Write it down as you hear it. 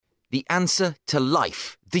the answer to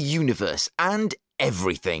life, the universe, and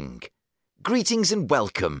everything. Greetings and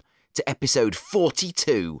welcome to episode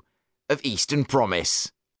 42 of Eastern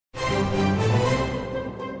Promise.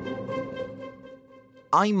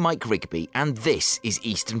 I'm Mike Rigby, and this is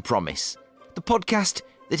Eastern Promise, the podcast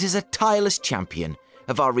that is a tireless champion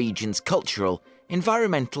of our region's cultural,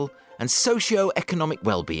 environmental, and socio-economic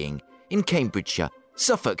well-being in Cambridgeshire,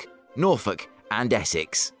 Suffolk, Norfolk, and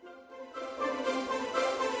Essex.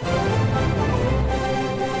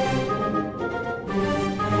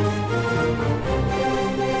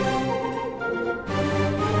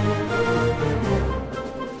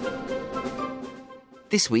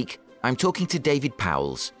 This week, I'm talking to David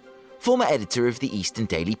Powles, former editor of the Eastern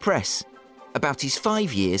Daily Press, about his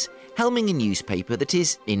 5 years helming a newspaper that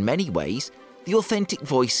is, in many ways, the authentic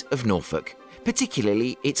voice of Norfolk,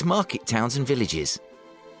 particularly its market towns and villages.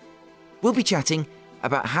 We'll be chatting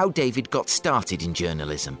about how David got started in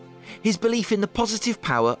journalism, his belief in the positive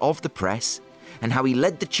power of the press, and how he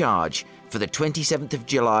led the charge for the 27th of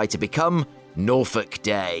July to become Norfolk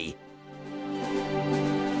Day.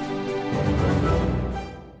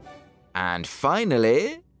 And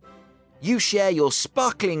finally, you share your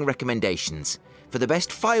sparkling recommendations for the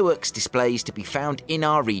best fireworks displays to be found in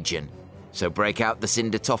our region. So break out the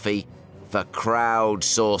cinder toffee for crowd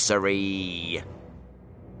sorcery.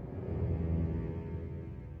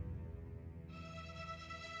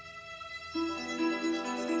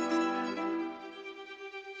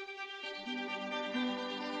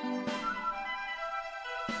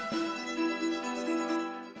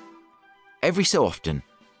 Every so often,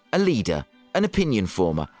 a leader, an opinion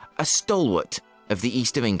former, a stalwart of the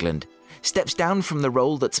East of England steps down from the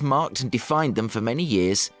role that's marked and defined them for many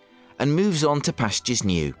years and moves on to pastures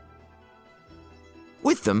new.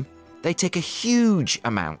 With them, they take a huge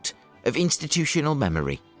amount of institutional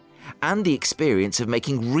memory and the experience of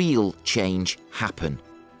making real change happen,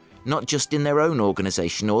 not just in their own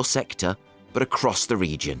organisation or sector, but across the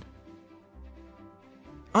region.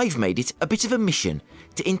 I've made it a bit of a mission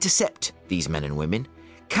to intercept these men and women,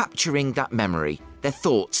 capturing that memory, their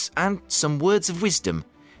thoughts, and some words of wisdom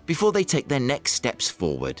before they take their next steps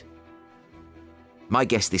forward. My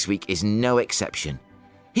guest this week is no exception.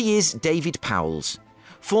 He is David Powles,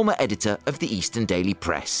 former editor of the Eastern Daily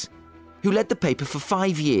Press, who led the paper for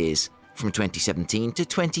 5 years, from 2017 to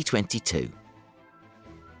 2022.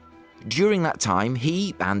 During that time,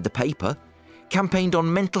 he and the paper campaigned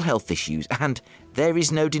on mental health issues, and there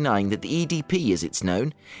is no denying that the EDP, as it's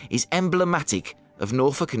known, is emblematic of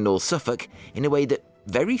Norfolk and North Suffolk in a way that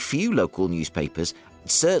very few local newspapers,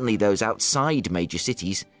 certainly those outside major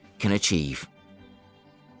cities, can achieve.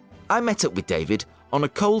 I met up with David on a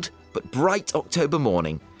cold but bright October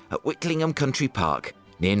morning at Whitlingham Country Park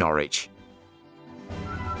near Norwich.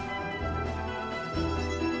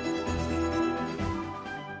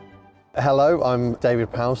 Hello, I'm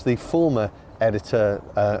David Powles, the former editor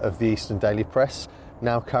of the Eastern Daily Press,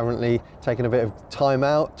 now currently taking a bit of time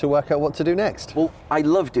out to work out what to do next. Well, I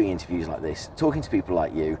love doing interviews like this, talking to people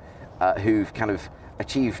like you who've kind of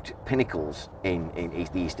achieved pinnacles in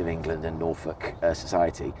the East of England and Norfolk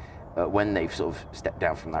society when they've sort of stepped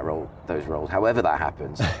down from those roles, however that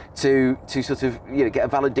happens, to sort of get a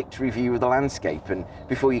valedictory view of the landscape, and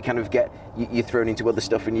before you kind of you're thrown into other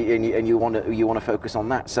stuff and you want to focus on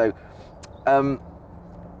that. So.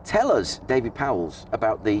 Tell us, David Powles,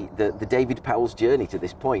 about the David Powles journey to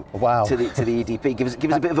this point. Wow. To the EDP. Give us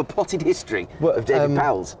a bit of a potted history of David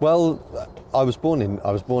Powles. Well, I was born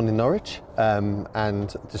in Norwich,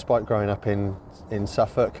 and despite growing up in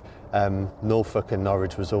Suffolk, Norfolk and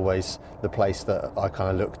Norwich was always the place that I kind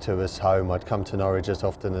of looked to as home. I'd come to Norwich as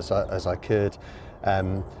often as I could.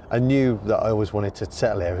 I knew that I always wanted to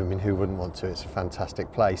settle here. I mean, who wouldn't want to? It's a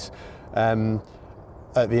fantastic place.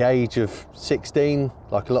 At the age of 16,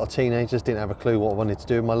 like a lot of teenagers, didn't have a clue what I wanted to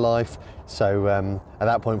do in my life. So at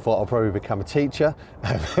that point, thought I'll probably become a teacher,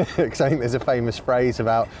 because I think there's a famous phrase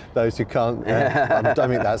about those who can't. I don't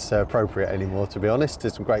think that's appropriate anymore, to be honest.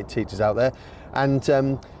 There's some great teachers out there,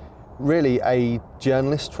 and really a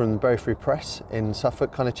journalist from the Bury Free Press in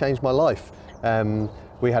Suffolk kind of changed my life.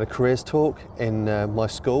 We had a careers talk in my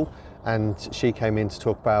school, and she came in to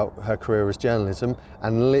talk about her career as journalism,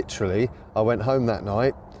 and literally I went home that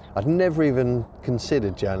night. I'd never even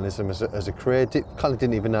considered journalism as a career, kind of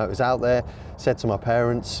didn't even know it was out there. Said to my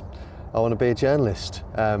parents, I want to be a journalist.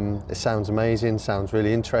 It sounds amazing, sounds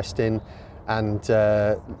really interesting, and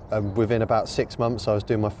within about 6 months I was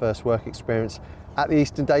doing my first work experience at the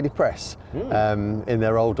Eastern Daily Press, in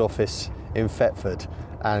their old office in Thetford.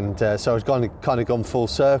 And so I was kind of gone full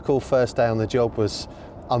circle. First day on the job was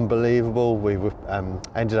unbelievable. We were,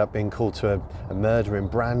 ended up being called to a murder in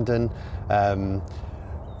Brandon.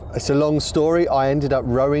 It's a long story. I ended up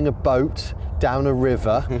rowing a boat down a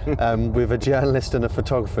river with a journalist and a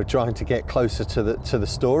photographer trying to get closer to the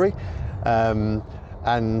story.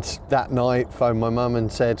 And that night phoned my mum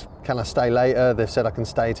and said, can I stay later? They've said I can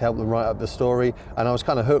stay to help them write up the story. And I was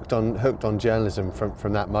kind of hooked on journalism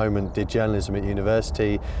from that moment. Did journalism at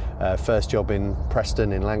university. First job in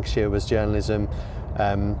Preston in Lancashire was journalism.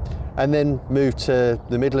 And then moved to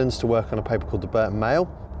the Midlands to work on a paper called the Burton Mail,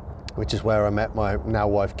 which is where I met my now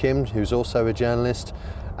wife Kim, who's also a journalist,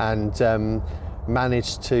 and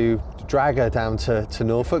managed to drag her down to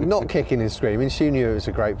Norfolk, not kicking and screaming. She knew it was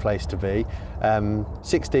a great place to be.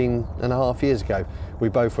 16 and a half years ago, we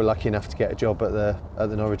both were lucky enough to get a job at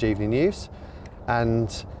the Norwich Evening News,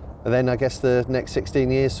 and then I guess the next 16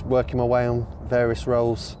 years working my way on various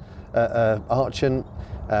roles at Archant.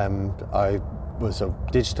 I was a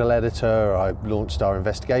digital editor. I launched our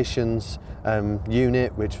investigations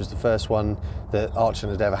unit, which was the first one that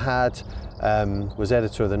Archant had ever had. Was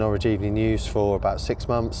editor of the Norwich Evening News for about 6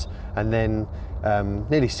 months, and then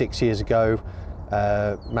nearly 6 years ago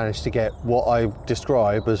managed to get what I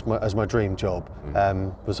describe as my dream job.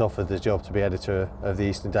 Was offered the job to be editor of the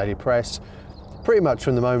Eastern Daily Press. Pretty much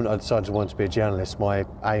from the moment I decided I wanted to be a journalist, my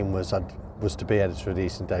aim was to be editor of the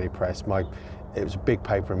Eastern Daily Press. It was a big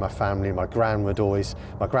paper in my family. My gran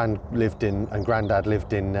lived in, and granddad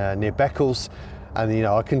lived in near Beccles. And you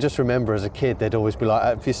know, I can just remember as a kid, they'd always be like,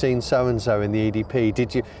 have you seen so-and-so in the EDP?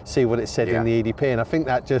 Did you see what it said in the EDP? And I think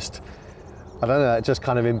that just, I don't know, that just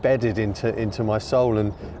kind of embedded into my soul.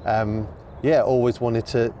 And always wanted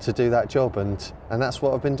to do that job. And that's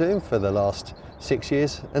what I've been doing for the last 6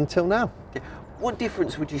 years until now. What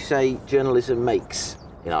difference would you say journalism makes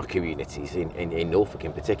in our communities, in Norfolk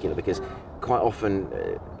in particular? Because quite often,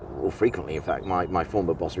 or frequently in fact, my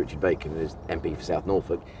former boss Richard Bacon, who's MP for South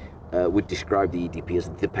Norfolk, would describe the EDP as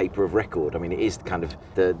the paper of record. I mean, it is kind of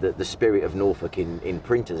the spirit of Norfolk in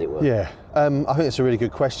print, as it were. Yeah, I think it's a really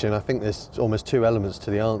good question. I think there's almost two elements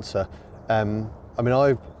to the answer. I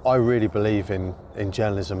mean, I really believe in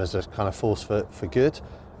journalism as a kind of force for good.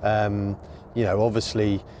 You know,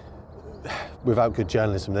 obviously, without good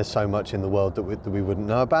journalism, there's so much in the world that we wouldn't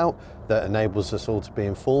know about, that enables us all to be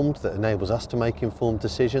informed, that enables us to make informed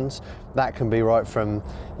decisions. That can be right from,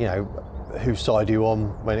 you know, whose side are you on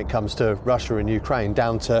when it comes to Russia and Ukraine,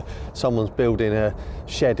 down to someone's building a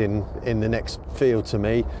shed in the next field to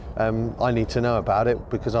me. I need to know about it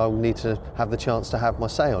because I need to have the chance to have my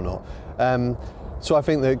say or not. So I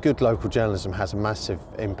think that good local journalism has a massive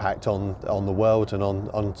impact on the world and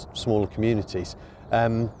on smaller communities.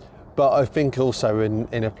 But I think also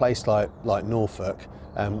in a place like Norfolk,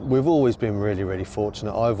 we've always been really, really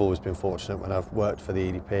fortunate. I've always been fortunate when I've worked for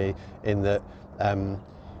the EDP in that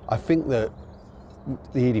I think that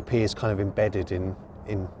the EDP is kind of embedded in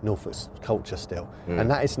Norfolk's culture still, and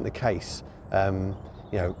that isn't the case, you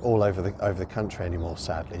know, all over the country anymore,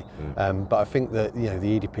 sadly. But I think that, you know,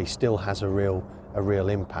 the EDP still has a real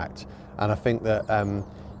impact, and I think that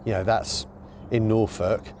you know, that's in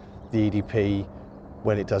Norfolk, the EDP,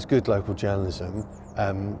 when it does good local journalism,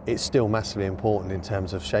 it's still massively important in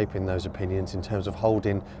terms of shaping those opinions, in terms of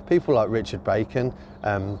holding people like Richard Bacon,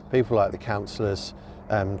 people like the councillors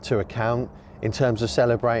to account, in terms of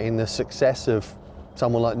celebrating the success of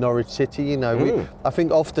someone like Norwich City. You know, I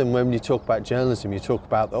think often when you talk about journalism, you talk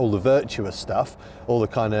about all the virtuous stuff, all the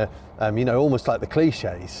kind of, you know, almost like the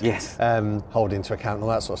cliches. Yes. Holding to account and all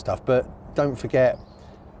that sort of stuff. But don't forget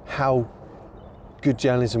how good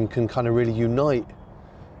journalism can kind of really unite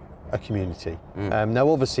a community. Now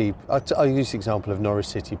obviously, I use the example of Norwich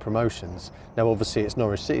City promotions. Now obviously it's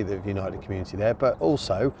Norwich City that have united the community there, but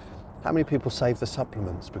also how many people save the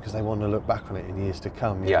supplements because they want to look back on it in years to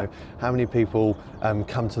come? You know, how many people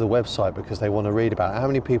come to the website because they want to read about it? How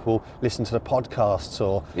many people listen to the podcasts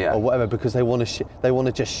or whatever because they want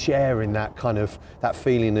to just share in that kind of that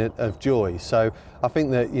feeling of joy? So I think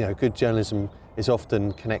that, you know, good journalism is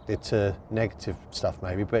often connected to negative stuff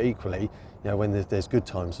maybe, but equally, you know, when there's good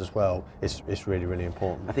times as well, it's really, really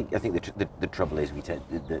important. I think the trouble is we tend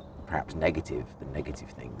that perhaps the negative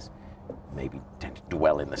things maybe tend to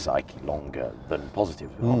dwell in the psyche longer than positive.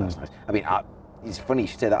 Oh, that's nice. I mean, it's funny you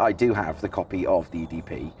should say that. I do have the copy of the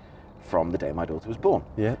EDP from the day my daughter was born.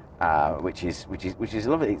 Yeah. Which is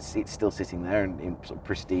lovely. It's still sitting there in sort of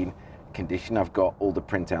pristine condition. I've got all the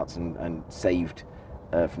printouts and saved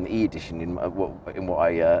from the e-edition in what I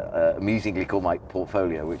amusingly call my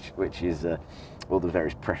portfolio, which is all the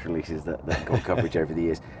various press releases that got coverage over the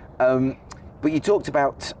years. But you talked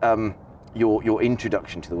about your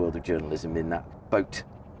introduction to the world of journalism in that boat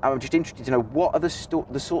I'm just interested to know what are the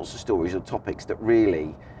sorts of stories or topics that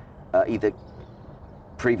really either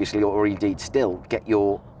previously or indeed still get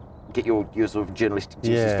your sort of journalistic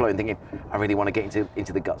juices flowing, thinking, I really want to get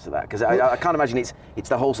into the guts of that, because I can't imagine it's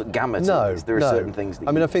the whole sort of gamut. No, there are certain things that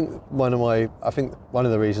I think one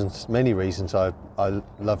of the reasons, many reasons I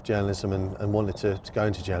love journalism and wanted to go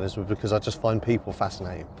into journalism was because I just find people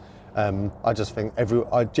fascinating. I just think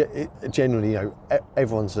genuinely,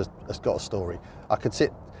 everyone's has got a story.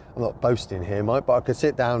 I'm not boasting here, Mike, but I could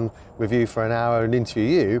sit down with you for an hour and interview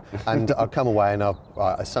you, and I'll come away and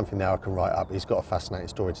there's something there I can write up. He's got a fascinating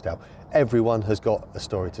story to tell. Everyone has got a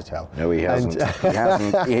story to tell. No, he hasn't. He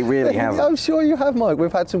hasn't. He really hasn't. I'm sure you have, Mike.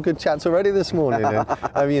 We've had some good chats already this morning,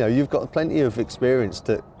 and you've got plenty of experience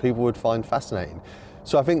that people would find fascinating.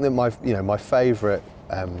 So I think that my favourite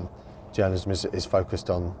journalism is focused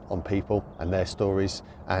on people and their stories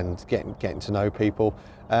and getting to know people.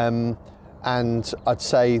 And I'd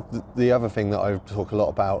say the other thing that I talk a lot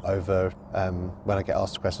about over when I get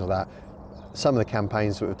asked questions like that, some of the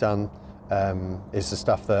campaigns that we've done is the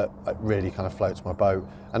stuff that really kind of floats my boat,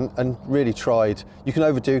 and really tried. You can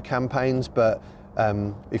overdo campaigns, but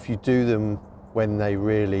if you do them when they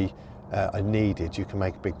really are needed, you can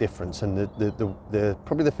make a big difference. And the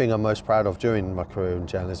probably the thing I'm most proud of during my career in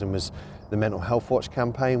journalism was the Mental Health Watch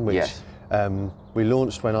campaign, which we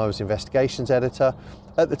launched when I was investigations editor.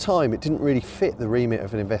 At the time, it didn't really fit the remit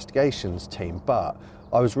of an investigations team, but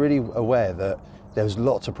I was really aware that there was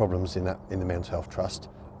lots of problems in the Mental Health Trust.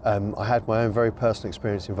 I had my own very personal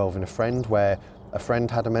experience involving a friend where a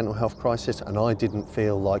friend had a mental health crisis, and I didn't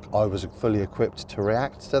feel like I was fully equipped to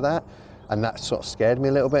react to that, and that sort of scared me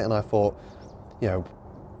a little bit. And I thought,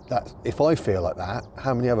 that if I feel like that,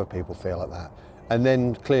 how many other people feel like that? And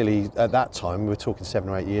then clearly at that time, we were talking 7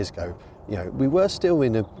 or 8 years ago, we were still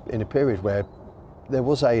in a period where there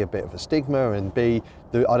was a bit of a stigma, and B,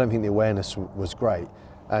 I don't think the awareness was great.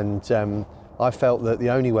 And I felt that the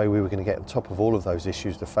only way we were going to get on top of all of those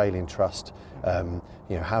issues, the failing trust,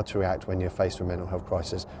 how to react when you're faced with a mental health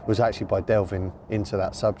crisis, was actually by delving into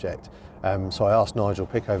that subject. So I asked Nigel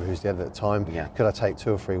Pickover, who's the editor at the time, could I take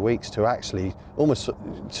 2 or 3 weeks to actually almost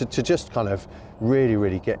to just kind of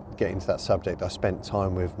really get into that subject. I spent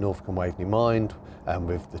time with Norfolk and Waveney Mind,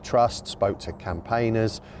 with the trust, spoke to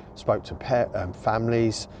campaigners, spoke to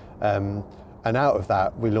families, and out of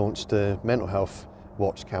that we launched the Mental Health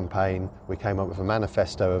Watch campaign. We came up with a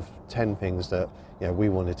manifesto of 10 things that we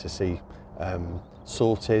wanted to see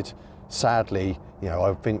sorted. Sadly,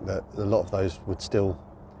 I think that a lot of those would still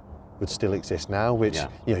exist now, which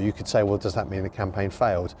you could say, well, does that mean the campaign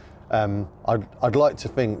failed? I'd like to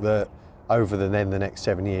think that over the next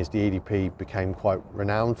 7 years, the EDP became quite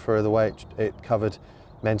renowned for the way it covered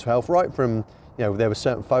mental health, right from there were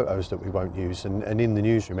certain photos that we won't use, and in the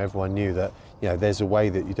newsroom everyone knew that there's a way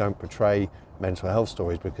that you don't portray mental health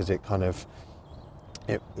stories because it kind of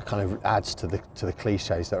adds to the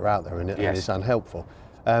cliches that are out there, and it's unhelpful.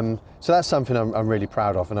 So that's something I'm really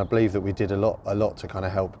proud of, and I believe that we did a lot to kind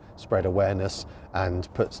of help spread awareness and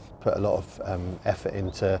put a lot of effort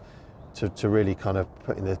into to really kind of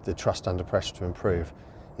putting the trust under pressure to improve.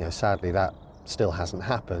 Sadly that still hasn't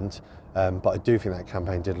happened, but I do think that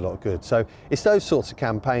campaign did a lot of good. So it's those sorts of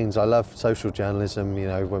campaigns. I love social journalism.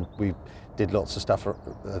 When we did lots of stuff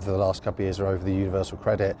over the last couple of years over the universal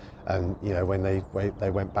credit, and when they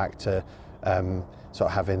went back to sort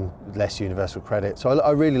of having less universal credit. So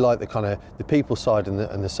I really like the kind of the people side and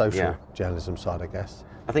the social journalism side, I guess.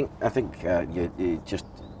 I think you just,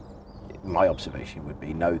 my observation would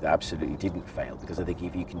be no, that absolutely didn't fail, because I think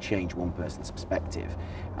if you can change one person's perspective,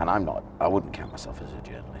 and I wouldn't count myself as a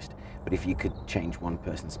journalist, but if you could change one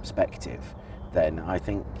person's perspective, then I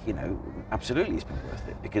think absolutely it's been worth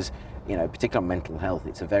it, because particularly on mental health,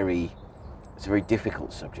 it's a very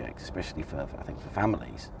difficult subject, especially for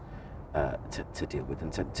families to deal with,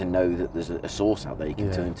 and to know that there's a source out there you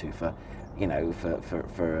can turn to for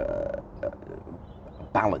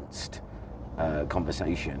balanced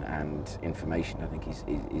conversation and information. I think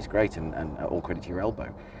is great, and all credit to your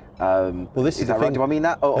elbow. Well, this is that the right? thing. Do I mean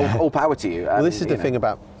that? All power to you. Well, this is the thing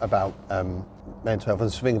about mental health. And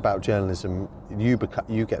the thing about journalism, you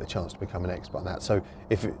get the chance to become an expert on that. So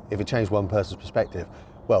if it changed one person's perspective,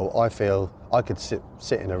 well, I feel I could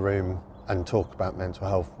sit in a room and talk about mental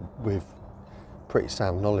health with pretty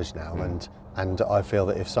sound knowledge now, and I feel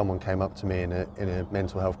that if someone came up to me in a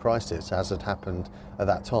mental health crisis, as had happened at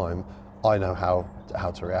that time, I know how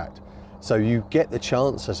to react. So you get the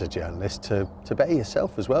chance as a journalist to better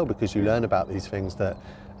yourself as well, because you learn about these things that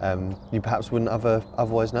you perhaps wouldn't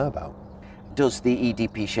otherwise know about. Does the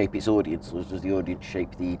EDP shape its audience, or does the audience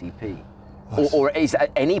shape the EDP? Or is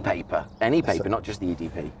that any paper, not just the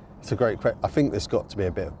EDP? It's a great question. I think there's got to be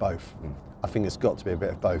a bit of both. I think it's got to be a bit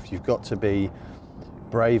of both. You've got to be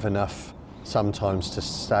brave enough sometimes to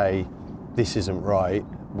say, this isn't right,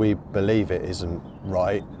 we believe it isn't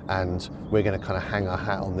right, and we're going to kind of hang our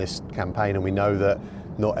hat on this campaign, and we know that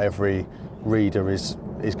not every reader is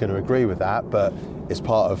going to agree with that, but it's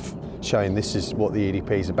part of showing this is what the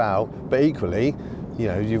EDP is about. But equally, you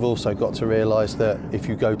know, you've also got to realise that if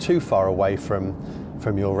you go too far away from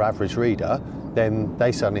your average reader, then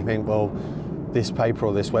they suddenly think, well, this paper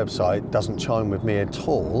or this website doesn't chime with me at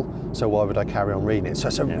all, so why would I carry on reading it? So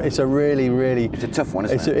it's a really, really... It's a tough one,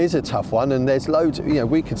 isn't it? It is a tough one, and there's loads... You know,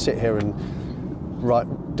 we could sit here and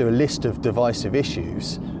do a list of divisive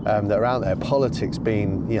issues that are out there, politics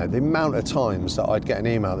being, you know, the amount of times that I'd get an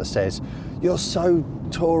email that says, you're so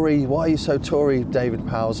Tory, why are you so Tory, David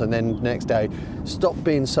Powles? And then the next day, stop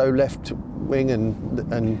being so left-wing and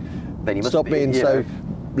then you must stop being so... know.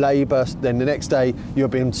 Labour. Then the next day you're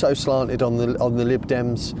being so slanted on the Lib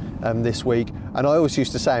Dems this week. And I always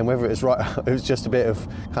used to say, and whether it was right, it was just a bit of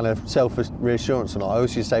kind of self-reassurance or not, I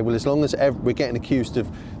always used to say, well, as long as we're getting accused of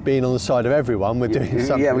being on the side of everyone, we're doing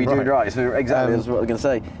something Yeah, we're right. doing right. So exactly, that's what I was going to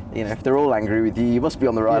say. You know, if they're all angry with you, you must be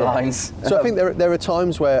on the right lines. So I think there are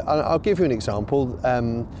times where, I'll give you an example,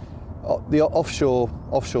 the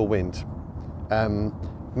offshore wind,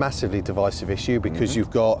 massively divisive issue, because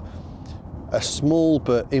you've got a small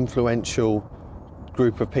but influential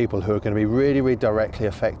group of people who are going to be really, really directly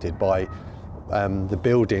affected by the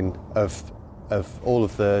building of all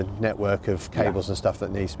of the network of cables and stuff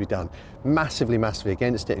that needs to be done. Massively, massively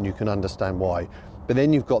against it, and you can understand why. But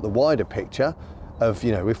then you've got the wider picture of,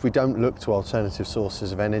 you know, if we don't look to alternative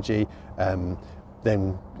sources of energy, then,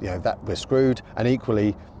 you know, that we're screwed. And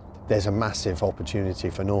equally, there's a massive opportunity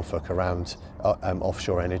for Norfolk around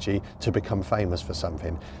offshore energy to become famous for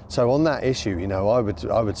something. So on that issue, you know, I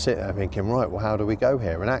would sit there thinking, right, well, how do we go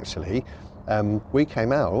here? And actually, we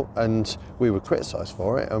came out and we were criticised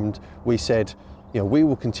for it, and we said, you know, we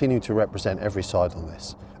will continue to represent every side on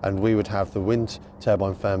this. And we would have the wind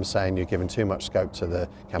turbine firms saying you're giving too much scope to the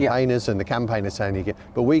campaigners, and the campaigners saying you get.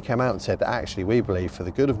 But we came out and said that actually we believe, for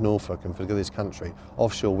the good of Norfolk and for the good of this country,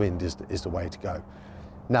 offshore wind is the way to go.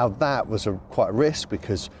 Now that was quite a risk,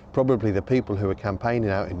 because probably the people who were campaigning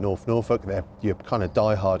out in North Norfolk, you're kind of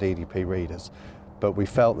die-hard EDP readers. But we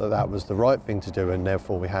felt that was the right thing to do, and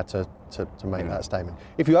therefore we had to make that statement.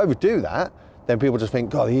 If you overdo that, then people just think,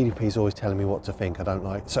 God, the EDP is always telling me what to think, I don't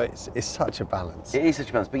like. So it's such a balance. It is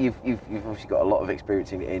such a balance, but you've obviously got a lot of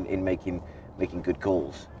experience in making making good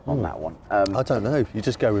calls on that one. I don't know, you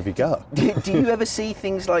just go with your gut. Do you ever see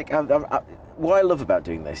things like... what I love about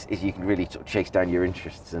doing this is you can really sort of chase down your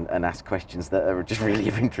interests and ask questions that are just really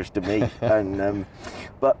of interest to me.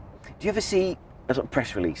 But do you ever see sort of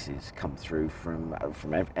press releases come through from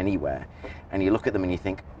anywhere, and you look at them and you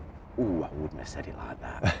think, "Ooh, I wouldn't have said it like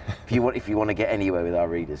that." if you want to get anywhere with our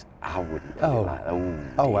readers, I wouldn't have it like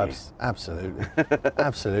that. Absolutely,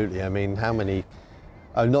 absolutely. I mean, how many?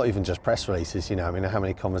 Not even just press releases. You know, I mean, how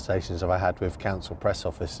many conversations have I had with council press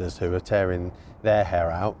officers who are tearing their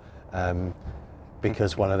hair out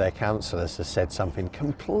because one of their councillors has said something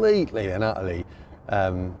completely and utterly,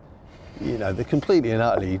 they're completely and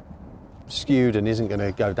utterly skewed and isn't going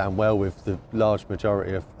to go down well with the large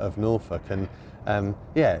majority of Norfolk. And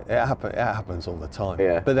it happens all the time.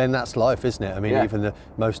 Yeah. But then that's life, isn't it? I mean, even the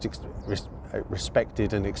most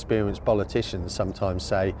respected and experienced politicians sometimes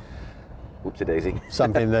say whoopsie-daisy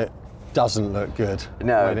something that doesn't look good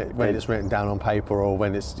when it's written down on paper, or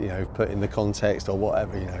when it's put in the context or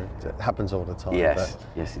whatever. It happens all the time. Yes,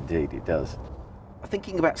 yes, indeed, it does.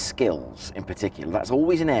 Thinking about skills in particular, that's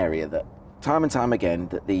always an area that time and time again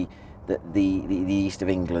that the East of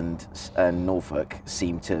England and Norfolk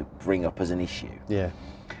seem to bring up as an issue. Yeah.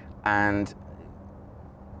 And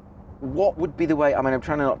what would be the way? I mean, I'm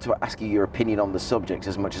trying not to ask you your opinion on the subject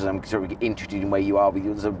as much as I'm sort of interested in where you are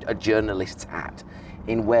with a journalist's hat,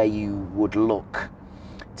 in where you would look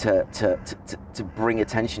to bring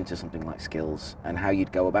attention to something like skills, and how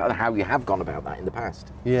you'd go about, and how you have gone about that in the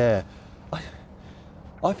past. Yeah.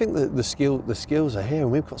 I think that the skills are here,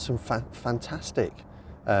 and we've got some fantastic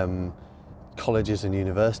colleges and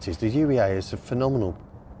universities. The UEA is a phenomenal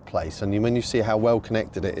place, and when you see how well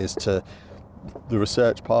connected it is to the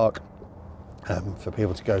research park, for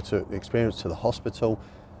people to go to experience, to the hospital.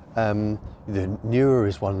 The NUA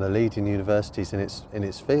is one of the leading universities in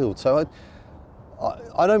its field. So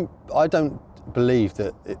I don't believe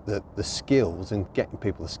that the skills and getting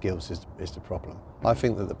people the skills is the problem. I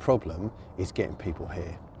think that the problem is getting people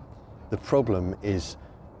here. The problem is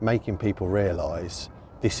making people realise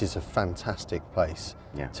this is a fantastic place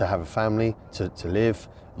Yeah. to have a family, to live.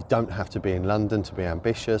 You don't have to be in London to be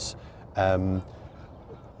ambitious. And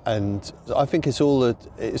I think it's all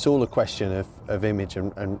a question of image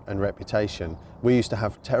and reputation. We used to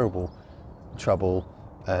have terrible trouble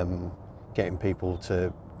getting people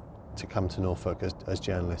to come to Norfolk as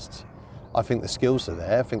journalists. I think the skills are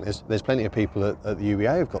there. I think there's plenty of people at the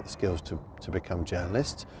UEA who've got the skills to become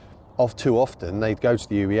journalists. Too often they'd go to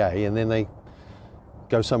the UEA and then they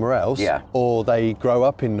go somewhere else, Yeah. or they grow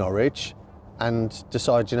up in Norwich and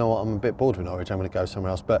decide, you know what, I'm a bit bored with Norwich, I'm going to go somewhere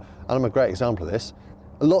else. And I'm a great example of this.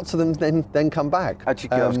 Lots of them then come back.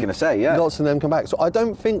 Actually, I was going to say, yeah. Lots of them come back. So I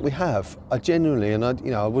don't think we have. I genuinely, and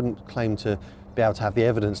I wouldn't claim to be able to have the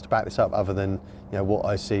evidence to back this up, other than what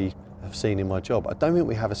I have seen in my job. I don't think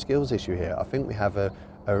we have a skills issue here. I think we have a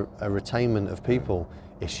retainment of people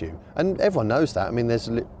issue, and everyone knows that. I mean, there's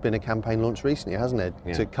been a campaign launched recently, hasn't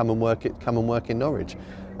there, to come and work in Norwich.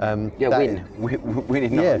 Win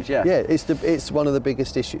in Norwich. Yeah. It's one of the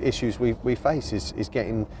biggest issues we face is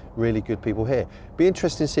getting really good people here. Be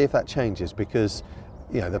interesting to see if that changes, because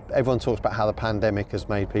everyone talks about how the pandemic has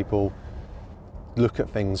made people look at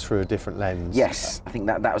things through a different lens. Yes, I think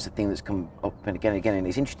that was the thing that's come up and again, and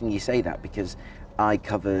it's interesting you say that, because I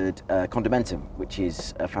covered Condimentum, which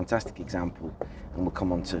is a fantastic example, and we'll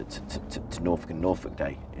come on to Norfolk and Norfolk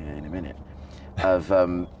Day in a minute, of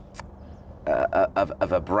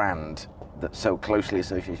a brand that's so closely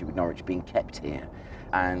associated with Norwich being kept here,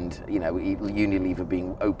 and Unilever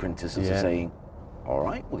being open to sort of saying, all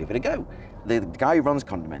right, we'll give it a go. The guy who runs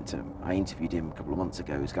Condimentum, I interviewed him a couple of months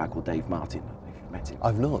ago. He's a guy called Dave Martin. I don't know if you've met him.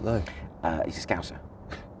 I've not, no. He's a Scouser,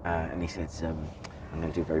 and he said, I'm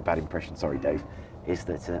going to do a very bad impression, sorry Dave, is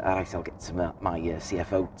that Alex, I'll get my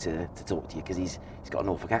CFO to talk to you, because he's got a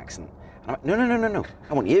Norfolk accent. And I'm like, no,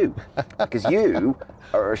 I want you, because you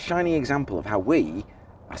are a shining example of how we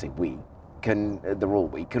can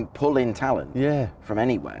pull in talent from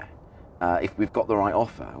anywhere. If we've got the right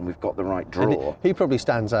offer and we've got the right draw. He probably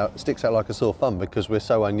sticks out like a sore thumb, because we're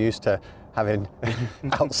so unused to having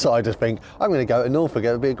outsiders think, I'm going to go to Norfolk,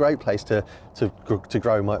 it would be a great place to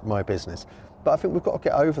grow my business. But I think we've got to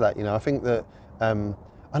get over that. I think that, and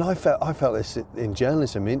I felt this in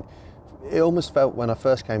journalism. It almost felt when I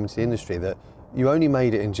first came into the industry that you only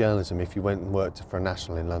made it in journalism if you went and worked for a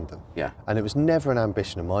national in London. Yeah. And it was never an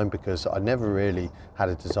ambition of mine, because I never really had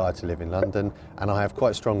a desire to live in London, and I have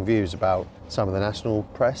quite strong views about some of the national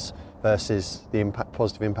press versus the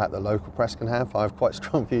positive impact that local press can have. I have quite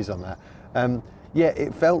strong views on that.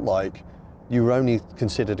 It felt like you were only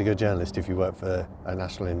considered a good journalist if you worked for a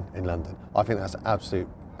national in London. I think that's absolute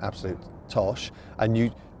tosh.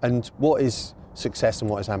 And what is success and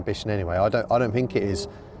what is ambition anyway? I don't think it is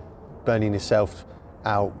burning yourself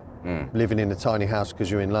out, living in a tiny house because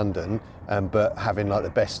you're in London, but having like the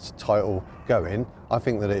best title going. I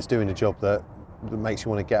think that it's doing a job that makes you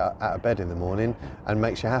want to get out of bed in the morning and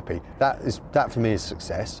makes you happy. That for me is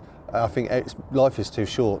success. I think life is too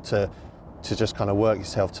short to just kind of work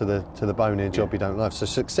yourself to the bone in a job you don't love. So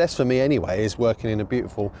success for me anyway is working in a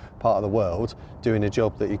beautiful part of the world, doing a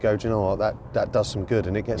job that you go, do you know what, that does some good,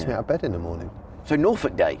 and it gets me out of bed in the morning. So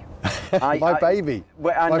Norfolk Day. My baby.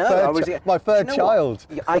 My third child.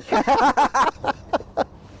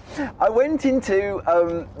 I went into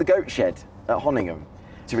the goat shed at Honningham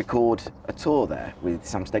to record a tour there with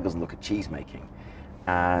Sam Steggles and look at cheese making.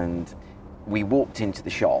 And we walked into the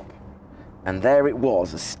shop, and there it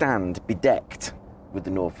was, a stand bedecked with the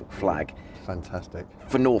Norfolk flag. Fantastic.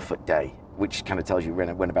 For Norfolk Day, which kind of tells you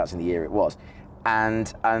whenabouts in the year it was.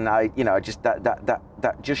 And I just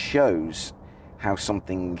that just shows how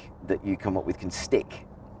something that you come up with can stick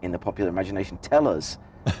in the popular imagination. Tell us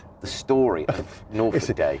the story of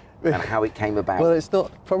Norfolk Day and how it came about. Well, it's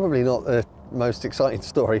probably not the most exciting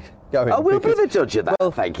story going. Oh, we'll be the judge of that. Well,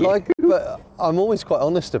 thank you. But I'm always quite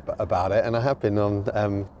honest about it, and I have been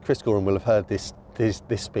on. Chris Gorham will have heard this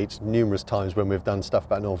speech numerous times when we've done stuff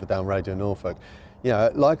about Norfolk Down Radio Norfolk.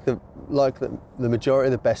 Like the majority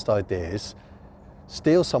of the best ideas,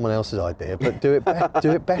 steal someone else's idea, but do it better.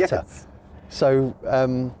 Yes. So,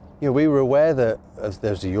 we were aware that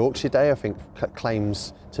there was a Yorkshire Day, I think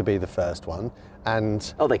claims to be the first one. And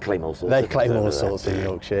they claim all sorts. They claim all sorts in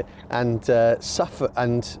Yorkshire. And Suffolk,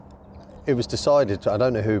 and it was decided, I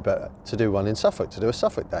don't know who, but to do one in Suffolk, to do a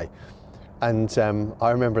Suffolk Day. And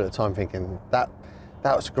I remember at the time thinking, that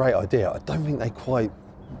was a great idea. I don't think they quite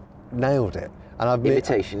nailed it. And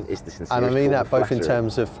imitation is the sincerest. And I mean that both in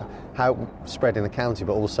terms of how spread in the county,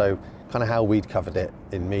 but also kind of how we'd covered it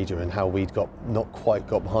in media and how we'd not quite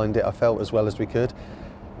got behind it, I felt, as well as we could.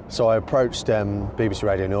 So I approached BBC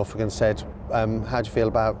Radio Norfolk and said, how do you feel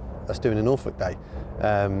about us doing a Norfolk Day?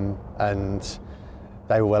 and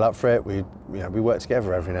they were well up for it. We worked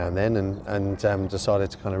together every now and then, and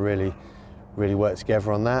decided to kind of really work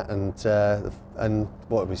together on that. And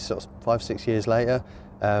what we sort of 5-6 years later,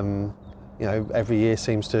 every year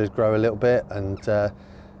seems to grow a little bit, and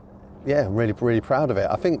I'm really proud of it.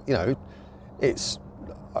 I think it's.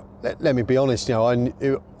 Let me be honest. I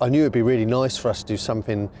knew it'd be really nice for us to do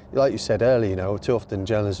something like you said earlier. Too often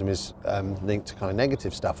journalism is linked to kind of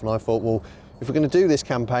negative stuff, and I thought, well, if we're going to do this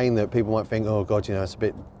campaign that people might think, oh God, it's a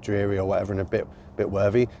bit dreary or whatever, and a bit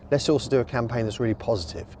worthy, let's also do a campaign that's really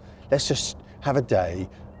positive. Let's just have a day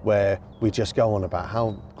where we just go on about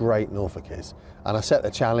how great Norfolk is. And I set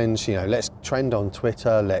the challenge, let's trend on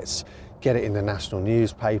Twitter, let's get it in the national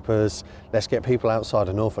newspapers, let's get people outside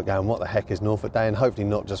of Norfolk going, what the heck is Norfolk Day? And hopefully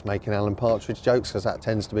not just making Alan Partridge jokes, because that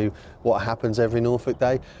tends to be what happens every Norfolk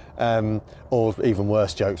Day, or even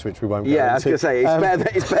worse jokes, which we won't go into. I was going to say,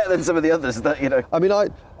 it's better than some of the others that, I mean,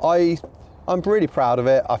 I'm really proud of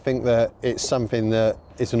it. I think that it's something that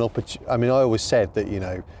is an opportunity. I mean, I always said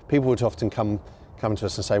that, people would often come to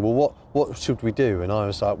us and say, well, what should we do? And I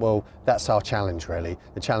was like, well, that's our challenge, really.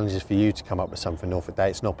 The challenge is for you to come up with something Norfolk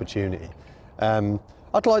Day. It's an opportunity.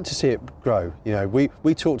 I'd like to see it grow.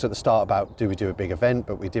 We talked at the start about, do we do a big event,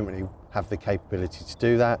 but we didn't really have the capability to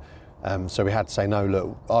do that. So we had to say, no,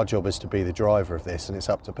 look, our job is to be the driver of this, and it's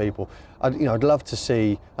up to people. I'd love to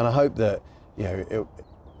see, and I hope that,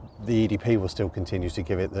 the EDP will still continue to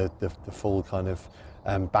give it the full kind of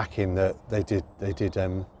backing that they did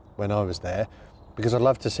when I was there, because I'd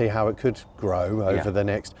love to see how it could grow over the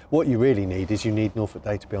next. What you really need is Norfolk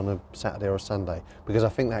Day to be on a Saturday or a Sunday, because I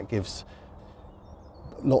think that gives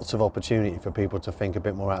lots of opportunity for people to think a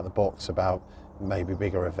bit more out of the box about maybe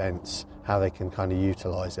bigger events, how they can kind of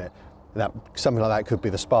utilise it. Something like that could be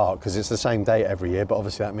the spark, because it's the same date every year, but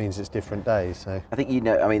obviously that means it's different days. So I think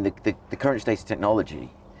the current state of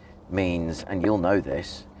technology means, and you'll know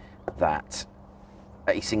this, that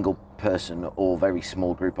a single person or very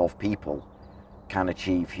small group of people can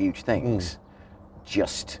achieve huge things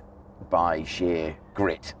just by sheer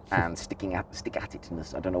grit and stick at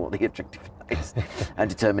itness. I don't know what the adjective is, and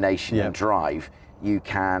determination and drive. You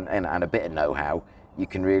can, and a bit of know-how, you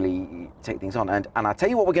can really take things on. And I'll tell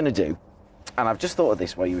you what we're going to do. And I've just thought of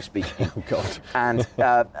this while you were speaking. Oh God! And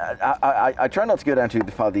I try not to go down too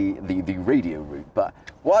far the radio route, but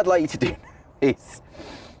what I'd like you to do is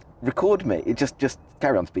record me. Just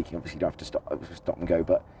carry on speaking. Obviously, you don't have to stop and go.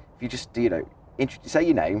 But if you just say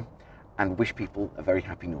your name and wish people a very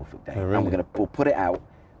happy Norfolk Day, really? And we'll put it out.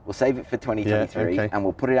 We'll save it for 2023, and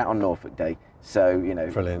we'll put it out on Norfolk Day. So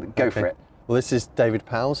Brilliant. Go for it. Well, this is David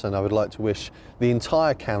Powles, and I would like to wish the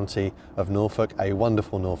entire county of Norfolk a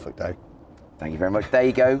wonderful Norfolk Day. Thank you very much. There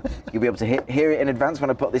you go. You'll be able to hear it in advance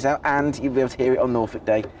when I put this out, and you'll be able to hear it on Norfolk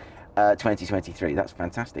Day 2023. That's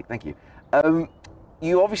fantastic. Thank you.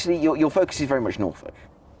 You obviously, your focus is very much Norfolk,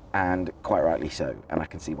 and quite rightly so, and I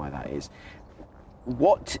can see why that is.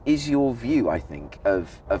 What is your view, I think,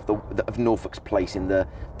 of Norfolk's place in the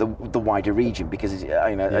wider region? Because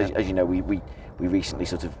as you know, we recently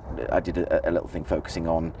I did a little thing focusing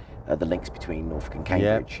on the links between Norfolk and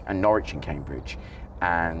Cambridge, and Norwich and Cambridge,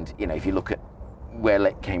 and if you look at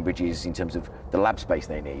where Cambridge is in terms of the lab space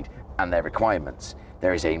they need and their requirements,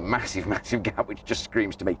 there is a massive gap which just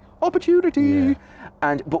screams to me opportunity.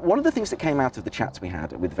 But one of the things that came out of the chats we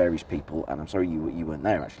had with various people, and I'm sorry you weren't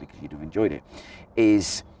there actually because you'd have enjoyed it,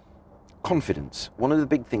 is confidence. One of the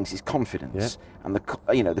big things is confidence, and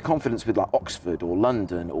the confidence with like Oxford or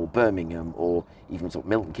London or Birmingham or even sort of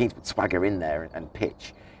Milton Keynes put swagger in there and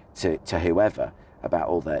pitch to whoever about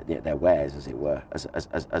all their wares, as it were,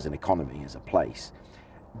 as an economy, as a place.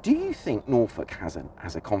 Do you think Norfolk has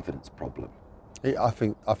a confidence problem? I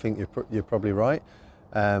think you're probably right.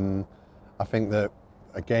 I think that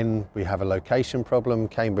again we have a location problem.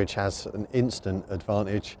 Cambridge has an instant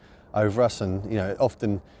advantage over us, and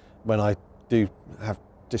often when I do have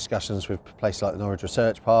discussions with places like the Norwich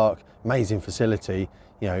Research Park, amazing facility,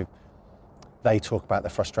 they talk about the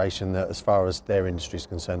frustration that as far as their industry is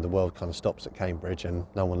concerned, the world kind of stops at Cambridge and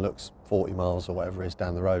no one looks 40 miles or whatever it is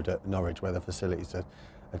down the road at Norwich, where the facilities are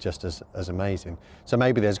just as amazing. So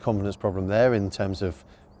maybe there's a confidence problem there in terms of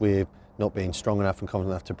we're not being strong enough and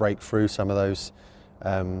confident enough to break through some of those,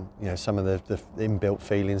 some of the inbuilt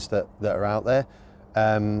feelings that are out there.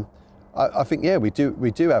 I think,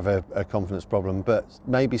 we do have a confidence problem, but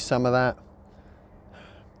maybe some of that,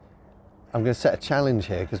 I'm going to set a challenge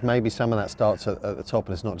here, because maybe some of that starts at the top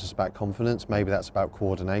and it's not just about confidence. Maybe that's about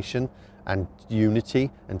coordination and unity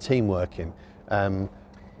and team working.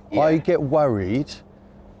 I get worried.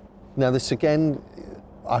 Now this again,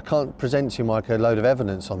 I can't present to you, Mike, a load of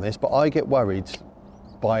evidence on this, but I get worried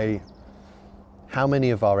by how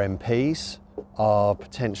many of our MPs are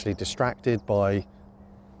potentially distracted by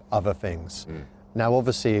other things. Now,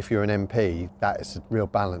 obviously, if you're an MP, that is a real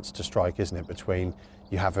balance to strike, isn't it? Between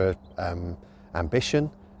you have a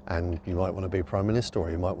ambition, and you might want to be Prime Minister,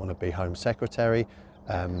 or you might want to be Home Secretary,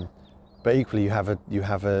 but equally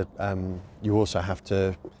you also have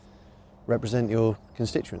to represent your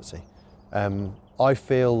constituency. I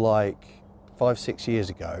feel like 5-6 years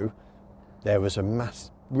ago, there was a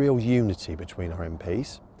real unity between our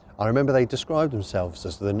MPs. I remember they described themselves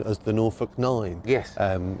as the Norfolk Nine. Yes.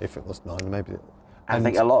 If it was 9, maybe. I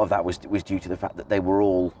think a lot of that was due to the fact that they were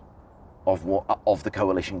all of the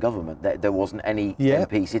coalition government. There wasn't any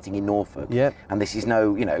MP sitting in Norfolk. Yep. And this is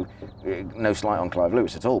no slight on Clive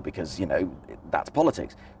Lewis at all, because that's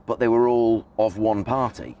politics. But they were all of one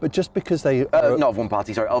party. But just because they not of one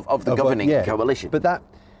party, sorry, of the governing coalition. But that,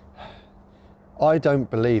 I don't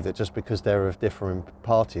believe that just because they're of different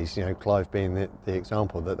parties, Clive being the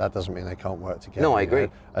example, that doesn't mean they can't work together. No, I agree.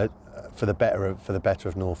 For the better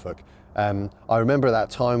of Norfolk. I remember at that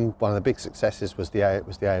time one of the big successes was the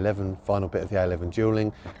A11 final bit of the A11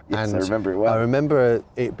 dualling. Yes, and I remember it well. I remember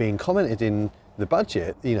it being commented in the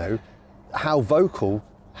budget, how vocal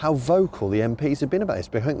the MPs had been about this.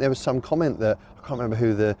 But I think there was some comment that I can't remember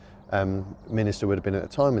who the minister would have been at the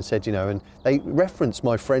time, and said, and they referenced,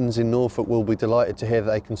 my friends in Norfolk will be delighted to hear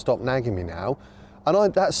that they can stop nagging me now,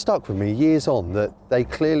 and that stuck with me years on. That they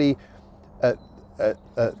clearly, at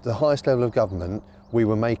the highest level of government, we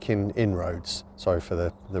were making inroads. Sorry for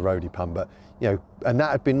the roadie pun, but and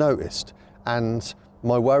that had been noticed. And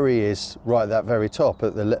my worry is right at that very top,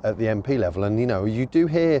 at the MP level. And you do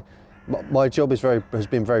hear. My job has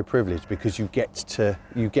been very privileged, because you get to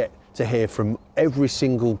hear from every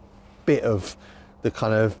single bit of the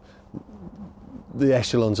kind of the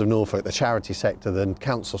echelons of Norfolk, the charity sector, the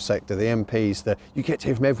council sector, the MPs. You get to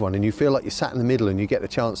hear from everyone, and you feel like you're sat in the middle, and you get the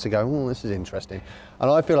chance to go, oh, this is interesting. And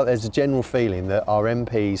I feel like there's a general feeling that our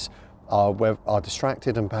MPs are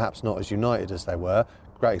distracted and perhaps not as united as they were.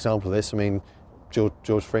 Great example of this. I mean,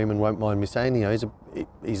 George Freeman won't mind me saying,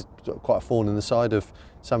 he's quite a thorn in the side of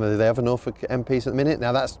some of the other Norfolk MPs at the minute.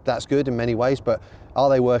 Now that's good in many ways, but are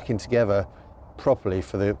they working together properly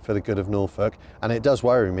for the good of Norfolk? And it does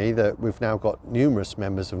worry me that we've now got numerous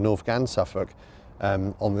members of Norfolk and Suffolk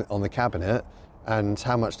on the cabinet, and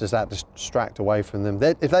how much does that distract away from them?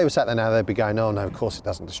 If they were sat there now, they'd be going, oh no, of course it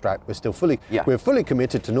doesn't distract. We're still we're fully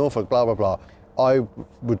committed to Norfolk, blah blah blah. I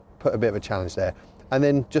would put a bit of a challenge there. And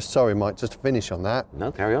then Mike, just to finish on that.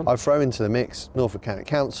 No, carry on. I throw into the mix Norfolk County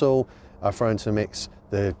Council. I throw into the mix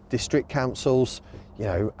the district councils.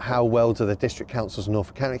 How well do the district councils and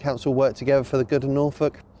Norfolk County Council work together for the good of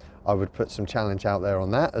Norfolk? I would put some challenge out there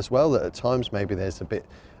on that as well, that at times maybe there's a bit,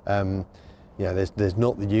 there's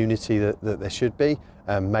not the unity that there should be.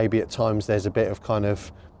 Maybe at times there's a bit of kind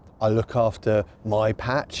of, I look after my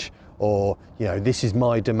patch, or, this is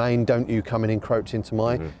my domain, don't you come and encroach into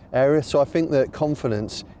my area. So I think that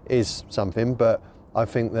confidence is something, but I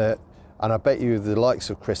think that, and I bet you the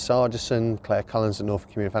likes of Chris Sargison, Claire Cullens at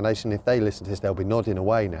Norfolk Community Foundation, if they listen to this, they'll be nodding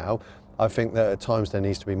away now. I think that at times there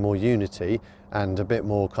needs to be more unity and a bit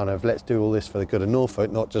more kind of, let's do all this for the good of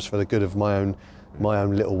Norfolk, not just for the good of my own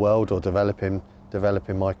little world, or developing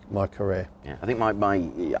my career. Yeah, I think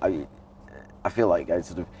I feel like I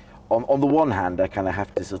sort of, on the one hand, I kind of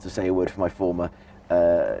have to sort of say a word for my former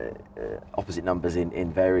opposite numbers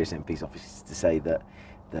in various MPs' offices, to say that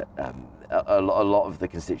a lot of the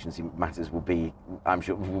constituency matters will be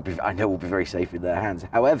very safe in their hands.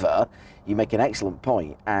 However, you make an excellent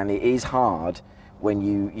point, and it is hard when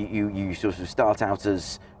you sort of start out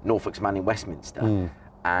as Norfolk's man in Westminster,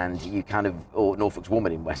 and you kind of, or Norfolk's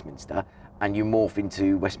woman in Westminster, and you morph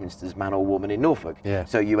into Westminster's man or woman in Norfolk. Yeah.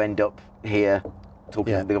 So you end up here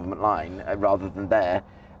talking the government line rather than there.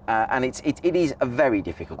 And it is a very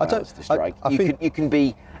difficult balance to strike. You can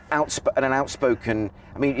be an outspoken.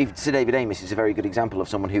 I mean, Sir David Amess is a very good example of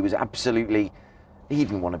someone who was absolutely. He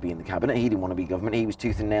didn't want to be in the cabinet. He didn't want to be government. He was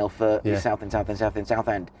tooth and nail for South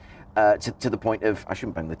End, to the point of, I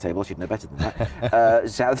shouldn't bang the table. I should know better than that.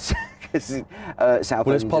 South Well, it's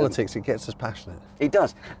End, politics. It gets us passionate. It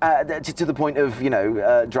does, to the point of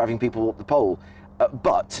driving people up the pole,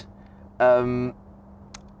 but.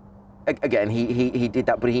 Again, he did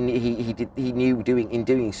that, but he knew in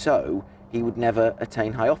doing so he would never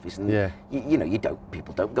attain high office. And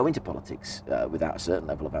people don't go into politics without a certain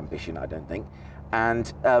level of ambition, I don't think.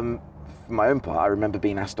 And for my own part, I remember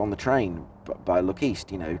being asked on the train by Look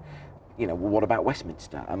East, well, what about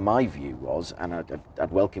Westminster? And my view was, and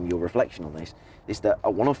I'd welcome your reflection on this, is that I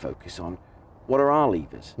want to focus on what are our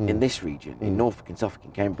levers in this region, in Norfolk, in Suffolk,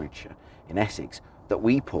 in Cambridgeshire, in Essex. that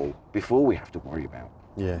we pull before we have to worry about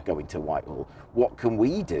going to Whitehall? What can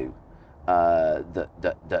we do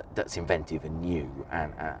that's inventive and new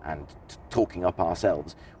and talking up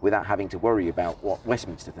ourselves without having to worry about what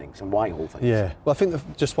Westminster thinks and Whitehall thinks? Yeah, well, I think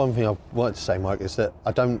just one thing I wanted to say, Mike, is that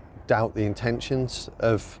I don't doubt the intentions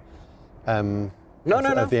of the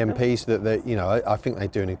MPs. That you know, I think they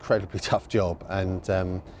do an incredibly tough job, and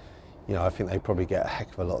you know, I think they probably get a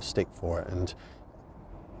heck of a lot of stick for it. And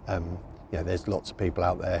you know, there's lots of people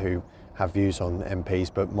out there who have views on MPs,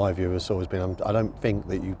 but my view has always been I don't think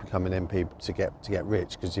that you become an MP to get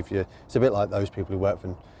rich, because it's a bit like those people who work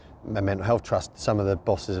for a mental health trust. Some of the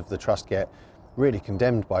bosses of the trust get really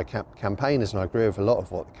condemned by campaigners, and I agree with a lot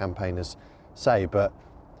of what the campaigners say, but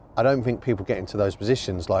I don't think people get into those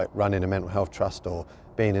positions like running a mental health trust or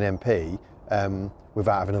being an MP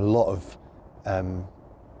without having a lot of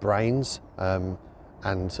brains and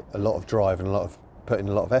a lot of drive and putting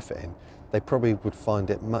a lot of effort in. They probably would find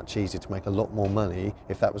it much easier to make a lot more money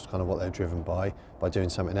if that was kind of what they're driven by doing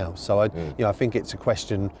something else. So you know, I think it's a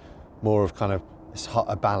question more of kind of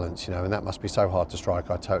a balance, you know, and that must be so hard to strike.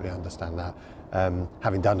 I totally understand that.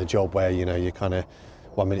 Having done a job where, you know, you kind of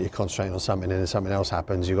 1 minute you're concentrating on something and then something else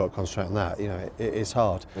happens, you've got to concentrate on that. You know, it's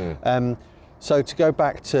hard. So to go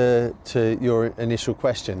back to your initial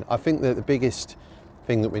question, I think that the biggest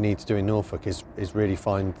thing that we need to do in Norfolk is really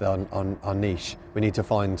find our niche. We need to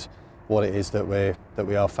find what it is that we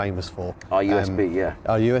are famous for. Our USB,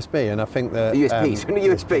 Our USB, and I think that... USPs,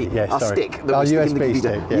 USB, yeah, our sorry. stick. Our USB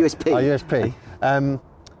stick, yeah. USP. Our USP. And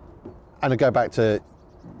I go back to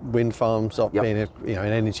wind farms being an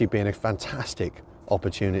energy being a fantastic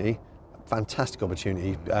opportunity.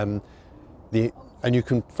 And you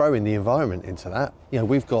can throw in the environment into that. You know,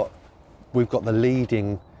 we've got the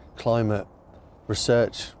leading climate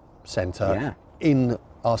research centre in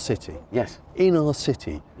our city. Yes. In our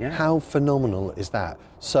city. Yeah. How phenomenal is that?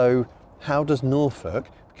 So how does Norfolk,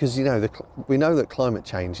 because you know we know that climate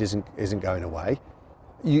change isn't going away.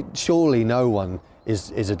 Surely no one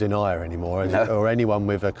is a denier anymore, or anyone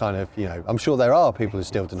with a kind of, you know, I'm sure there are people who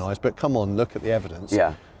still denies, but come on, look at the evidence.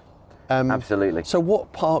 Yeah. Absolutely. So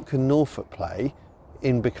what part can Norfolk play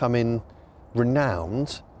in becoming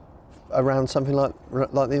renowned around something like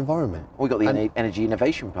the environment? We got the Energy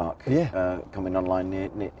Innovation Park coming online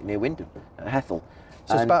near Wyndham, Hethel.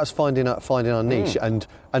 So it's about us finding our niche and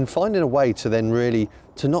finding a way to then really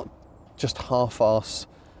to not just half-ass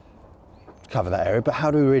cover that area, but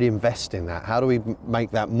how do we really invest in that? How do we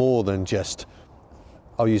make that more than just,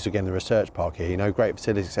 I'll use again the research park here, you know, great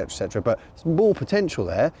facilities, etc., but there's more potential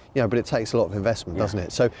there, you know, but it takes a lot of investment, doesn't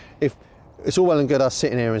it? So if it's all well and good us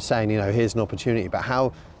sitting here and saying, you know, here's an opportunity, but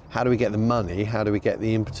how do we get the money? How do we get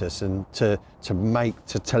the impetus and to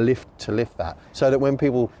lift that, so that when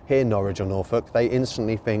people hear Norwich or Norfolk, they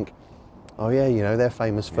instantly think, oh yeah, you know, they're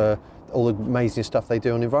famous for all the amazing stuff they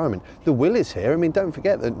do on the environment. The will is here. I mean, don't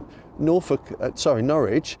forget that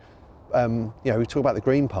Norwich. You know, we talk about the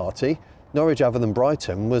Green Party. Norwich, other than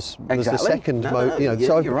Brighton, was the second most. You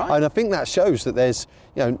know, you're right. And I think that shows that there's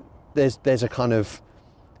a kind of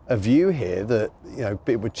a view here that, you know,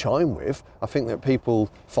 it would chime with. I think that people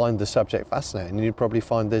find the subject fascinating, and you'd probably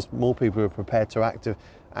find there's more people who are prepared to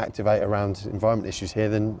activate around environment issues here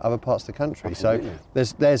than other parts of the country. Absolutely.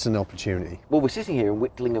 So there's an opportunity. Well, we're sitting here in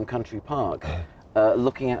Whitlingham Country Park,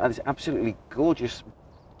 looking at this absolutely gorgeous,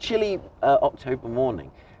 chilly October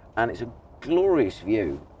morning, and it's a glorious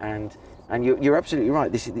view. And you're absolutely right.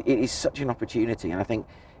 It is such an opportunity, and I think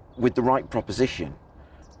with the right proposition,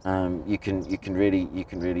 you can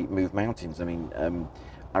really move mountains. I mean,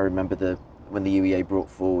 I remember when the UEA brought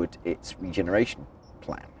forward its regeneration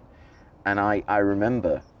plan, and I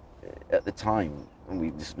remember at the time,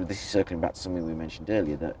 and this is circling back to something we mentioned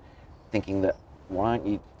earlier, that thinking that why aren't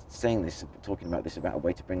you talking about this about a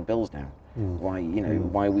way to bring bills down? Why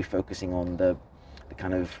why are we focusing on the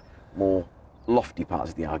kind of more lofty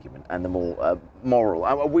parts of the argument and the more moral,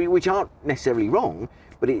 which aren't necessarily wrong,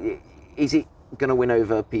 but is it going to win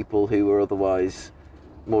over people who are otherwise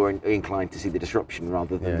more inclined to see the disruption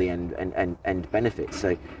rather than the end benefits?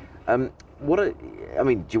 So, do you want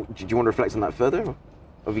to reflect on that further? Or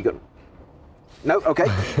have you got? No, okay,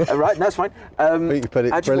 right, that's fine. You put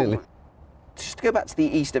it brilliantly. Just to go back to the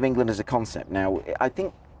East of England as a concept. Now, I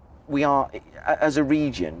think we are, as a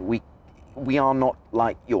region, we are not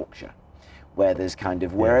like Yorkshire, where there's kind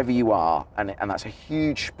of wherever you are, and that's a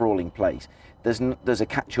huge sprawling place. There's a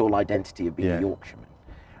catch-all identity of being a Yorkshireman,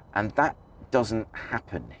 and that doesn't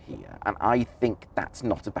happen here. And I think that's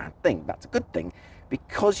not a bad thing. That's a good thing,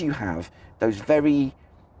 because you have those very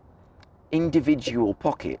individual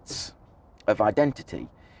pockets of identity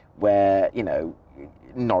where, you know,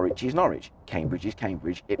 Norwich is Norwich, Cambridge is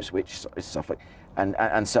Cambridge, Ipswich is Suffolk,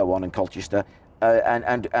 and so on, and Colchester,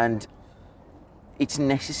 and it's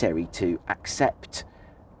necessary to accept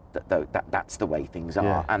that's the way things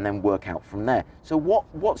are, and then work out from there. So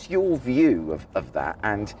what's your view of that,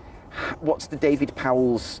 and what's the David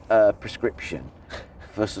Powell's prescription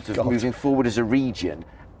for sort of moving forward as a region,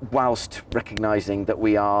 whilst recognising that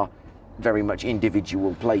we are very much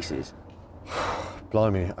individual places?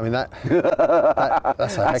 Blimey, I mean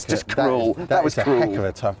that's cruel. That was a heck of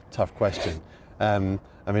a tough question. I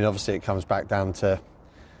mean, obviously it comes back down to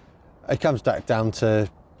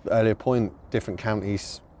earlier point, different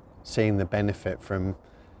counties seeing the benefit from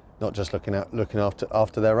not just looking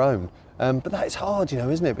after their own. But that is hard, you know,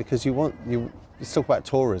 isn't it? Because you talk about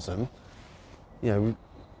tourism. You know,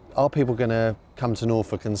 are people going to come to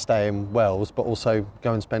Norfolk and stay in Wales, but also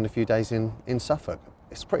go and spend a few days in Suffolk?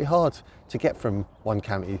 It's pretty hard to get from one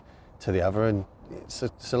county to the other, and it's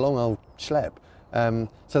a long old schlep.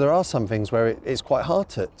 So there are some things where it's quite hard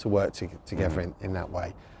to work together in that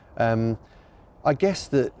way. I guess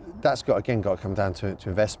that's got to come down to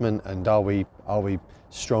investment, and are we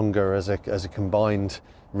stronger as a combined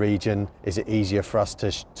region? Is it easier for us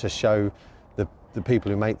to show the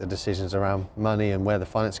people who make the decisions around money and where the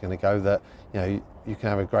finance is going to go that, you know, you can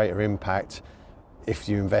have a greater impact if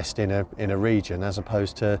you invest in a region as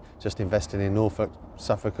opposed to just investing in Norfolk,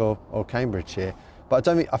 Suffolk or Cambridgeshire? But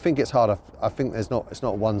I think it's hard. I think it's not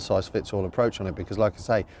a one-size-fits-all approach on it, because, like I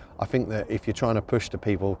say, I think that if you're trying to push the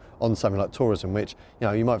people on something like tourism, which, you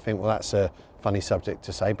know, you might think, well, that's a funny subject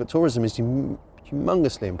to say, but tourism is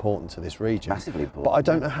humongously important to this region. Massively important. But I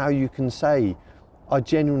don't know how you can say. I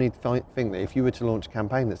genuinely think that if you were to launch a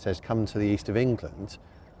campaign that says "Come to the east of England,"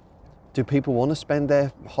 do people want to spend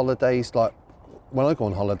their holidays like? When I go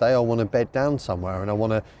on holiday, I want to bed down somewhere and I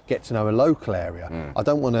want to get to know a local area. I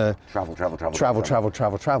don't want to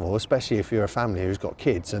travel, especially if you're a family who's got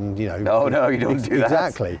kids and, you know. No, you don't do that.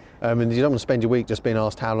 Exactly. And you don't want to spend your week just being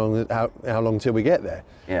asked how long till we get there.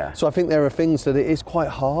 Yeah. So I think there are things that it is quite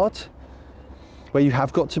hard, where you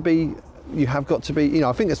have got to be, you know,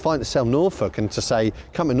 I think it's fine to sell Norfolk and to say,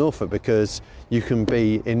 come to Norfolk because you can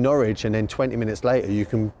be in Norwich and then 20 minutes later you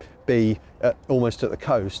can be almost at the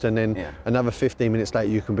coast, and then another 15 minutes later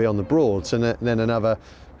you can be on the Broads, and then another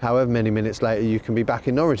however many minutes later you can be back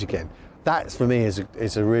in Norwich again. That for me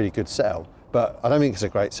is a really good sell, but I don't think it's a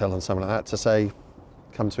great sell on something like that to say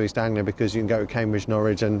come to East Anglia because you can go to Cambridge,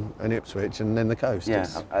 Norwich and Ipswich and then the coast.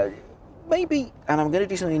 Maybe, and I'm going to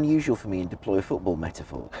do something unusual for me and deploy a football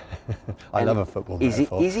metaphor. I love a football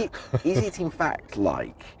metaphor. Is it in fact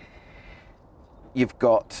like you've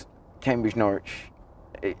got Cambridge, Norwich,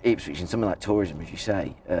 Ipswich, and something like tourism, as you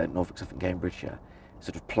say, Norfolk, Suffolk, Cambridgeshire,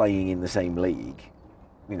 sort of playing in the same league,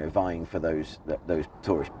 you know, vying for those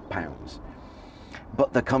tourist pounds.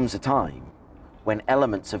 But there comes a time when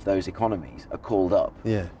elements of those economies are called up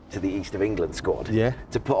to the East of England squad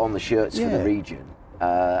to put on the shirts for the region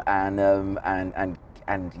and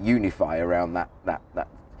unify around that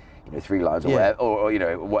you know, 3 lines or you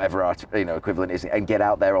know, whatever our equivalent is, and get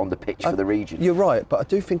out there on the pitch for the region. You're right, but I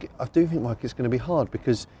do think, Mike, it's going to be hard,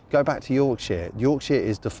 because go back to Yorkshire. Yorkshire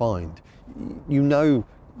is defined. You know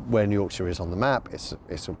where Yorkshire is on the map. It's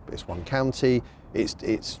one county.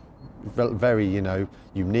 It's very, you know,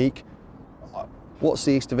 unique. What's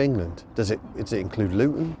the East of England? Does it include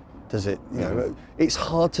Luton? Does it, you know, it's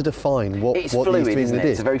hard to define what the East of England is.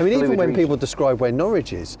 It's a very I mean, even when region. people describe where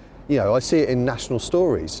Norwich is, you know, I see it in national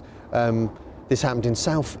stories. This happened in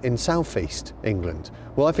southeast England.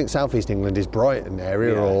 Well, I think southeast England is Brighton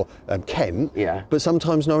area or Kent. Yeah. But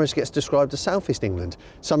sometimes Norwich gets described as southeast England.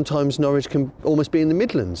 Sometimes Norwich can almost be in the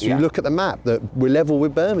Midlands. You look at the map that we're level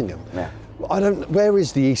with Birmingham. Yeah. Where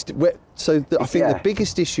is the east? I think the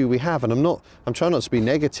biggest issue we have, and I'm trying not to be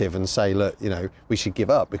negative and say, look, you know, we should give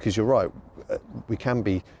up, because you're right. We can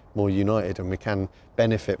be more united and we can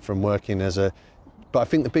benefit from working as a. But I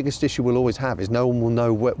think the biggest issue we'll always have is no one will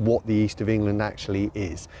know what the East of England actually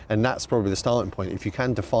is. And that's probably the starting point. If you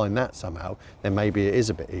can define that somehow, then maybe it is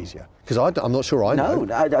a bit easier. Because I'm not sure I know.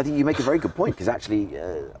 No, I think you make a very good point, because actually,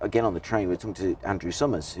 again on the train, we were talking to Andrew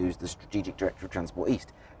Summers, who's the Strategic Director of Transport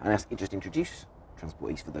East, and I just introduce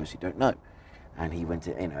Transport East for those who don't know. And he went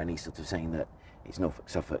to, you know, and he's sort of saying that it's Norfolk,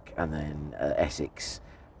 Suffolk, and then Essex,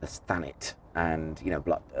 Thanet, and, you know,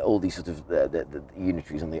 all these sort of the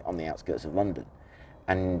unitaries on the outskirts of London.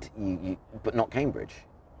 And but not Cambridge.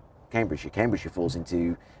 Cambridgeshire falls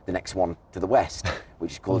into the next one to the west,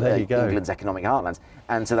 which is called England's economic heartlands.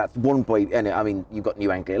 And so that's one point. And I mean, you've got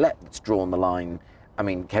New Anglia LEP that's drawn the line. I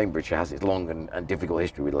mean, Cambridgeshire has its long and difficult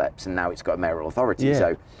history with LEPs, and now it's got a mayoral authority. Yeah.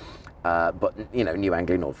 So but New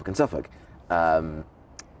Anglia, Norfolk, and Suffolk.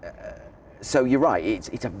 So you're right.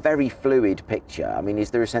 It's a very fluid picture. I mean, is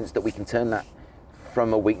there a sense that we can turn that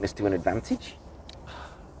from a weakness to an advantage?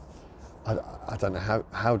 I don't know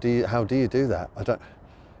how do you do that? I don't.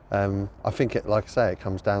 I think like I say, it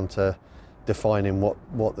comes down to defining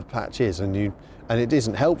what the patch is, and it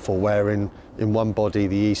isn't helpful where in one body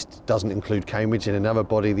the East doesn't include Cambridge, in another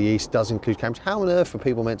body the East does include Cambridge. How on earth are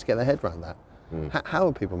people meant to get their head around that? How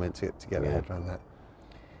are people meant to get their head around that?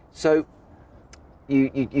 So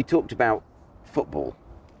you talked about football,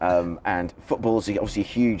 and football is obviously a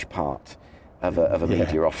huge part of a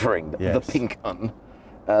media offering. Yes. The Pink Un.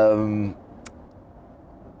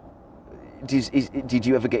 Did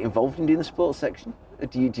you ever get involved in doing the sports section?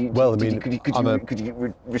 Could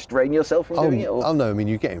you restrain yourself from doing it? Or? Oh no, I mean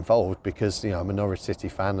you get involved because I'm a Norwich City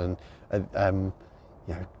fan, and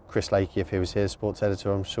Chris Lakey, if he was here, sports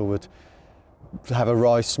editor, I'm sure would have a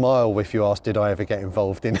wry smile if you asked, did I ever get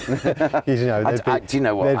involved in? Do you know what?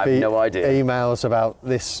 I have no idea. Emails about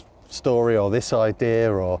this story or this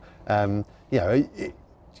idea, or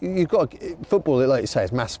you've got football. Like you say,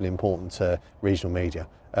 is massively important to regional media.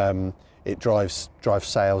 It drives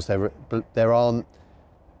sales. There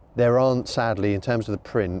aren't sadly, in terms of the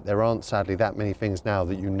print, there aren't sadly that many things now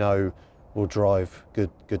that will drive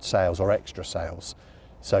good sales or extra sales.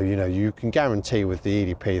 So you can guarantee with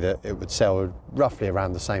the EDP that it would sell roughly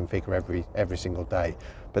around the same figure every single day.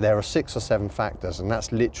 But there are 6 or 7 factors, and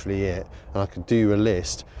that's literally it. And I could do you a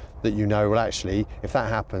list that well actually, if that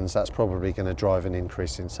happens, that's probably going to drive an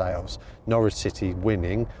increase in sales. Norwich City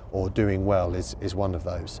winning or doing well is one of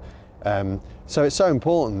those. So it's so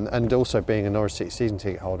important, and also being a Norwich City season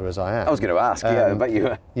ticket holder as I am. I was going to ask, I bet you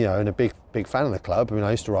were. And a big fan of the club. I mean,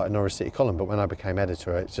 I used to write a Norwich City column, but when I became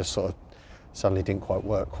editor, it just sort of suddenly didn't quite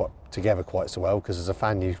work together quite so well, because as a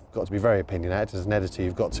fan you've got to be very opinionated. As an editor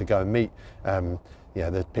you've got to go and meet the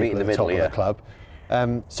people at the top of the club.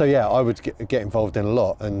 So I would get involved in a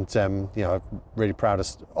lot, and I'm really proud of.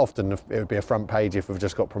 Often it would be a front page if we've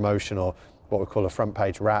just got promotion, or what we call a front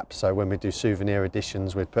page wrap. So when we do souvenir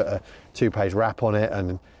editions, we'd put a 2-page wrap on it,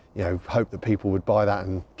 and hope that people would buy that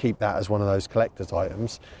and keep that as one of those collector's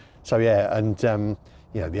items. So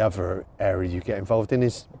the other area you get involved in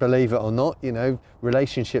is, believe it or not,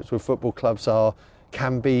 relationships with football clubs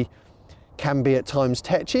can be at times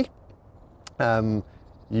tetchy. And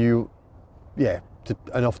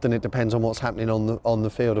often it depends on what's happening on the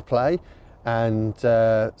field of play. And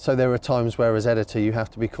so there are times where, as editor, you have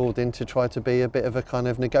to be called in to try to be a bit of a kind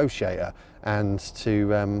of negotiator, and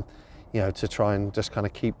to try and just kind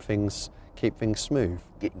of keep things smooth.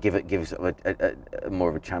 Give us a more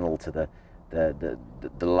of a channel to the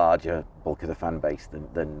larger bulk of the fan base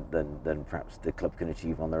than perhaps the club can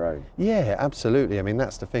achieve on their own. Yeah, absolutely. I mean,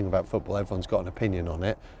 that's the thing about football. Everyone's got an opinion on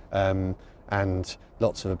it, and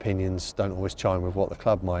lots of opinions don't always chime with how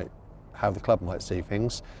the club might see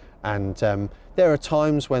things. And there are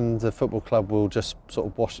times when the football club will just sort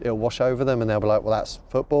of wash over them, and they'll be like, well, that's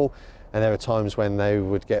football. And there are times when they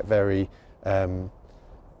would get very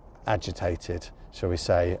agitated, shall we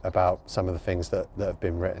say, about some of the things that have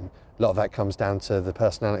been written. A lot of that comes down to the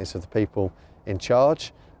personalities of the people in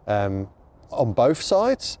charge, on both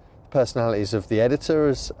sides. The personalities of the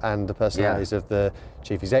editors and the personalities of the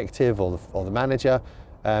chief executive or the manager.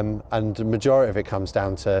 And the majority of it comes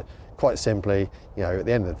down to, quite simply, at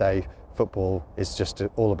the end of the day, football is just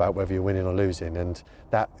all about whether you're winning or losing, and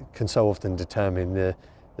that can so often determine the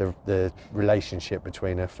relationship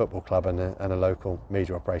between a football club and a local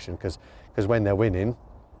media operation. Because when they're winning,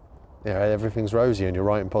 everything's rosy and you're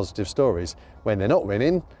writing positive stories. When they're not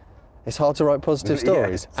winning, it's hard to write positive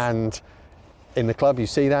stories. Yes. And in the club, you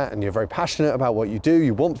see that, and you're very passionate about what you do.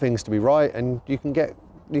 You want things to be right, and you can get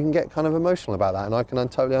kind of emotional about that, and I can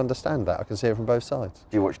totally understand that. I can see it from both sides.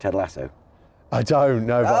 Do you watch Ted Lasso? I don't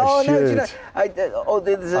know, but I should. No,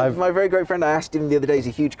 there's my very great friend. I asked him the other day. He's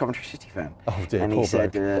a huge Coventry City fan. Oh dear, and poor he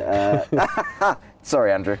said, bloke.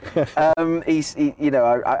 "Sorry, Andrew."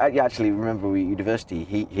 I actually remember at university.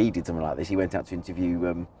 He did something like this. He went out to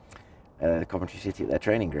interview Coventry City at their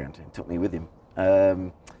training ground and took me with him.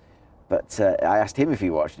 But I asked him if he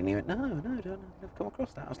watched, and he went, "No, I've come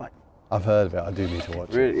across that." I was like, I've heard of it. I do need to watch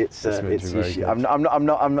it. Really, it's very good. I'm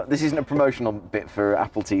not. This isn't a promotional bit for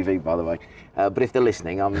Apple TV, by the way. But if they're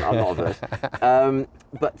listening, I'm not averse.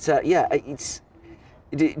 It's.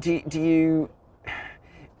 Do you?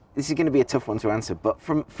 This is going to be a tough one to answer, but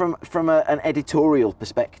from an editorial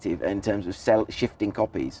perspective, in terms of shifting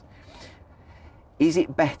copies, is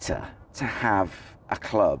it better to have a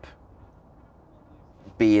club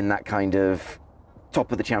be in that kind of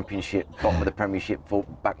top of the Championship, bottom of the Premiership,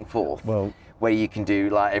 back and forth. Well, where you can do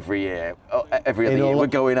like every year, every other In year all- we're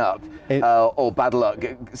going up, in- or bad luck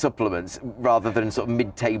supplements rather than sort of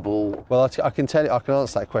mid-table. Well, I can tell you, I can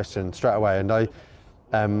answer that question straight away,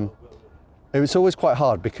 and it was always quite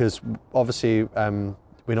hard because obviously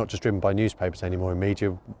we're not just driven by newspapers anymore in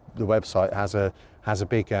media. The website has a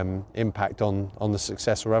big impact on the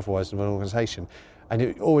success or otherwise of an organisation, and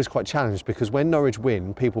it's always quite challenged because when Norwich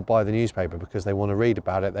win, people buy the newspaper because they want to read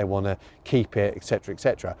about it, they want to keep it, etc.,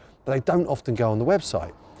 etc. But they don't often go on the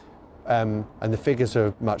website. And the figures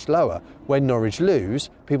are much lower. When Norwich lose,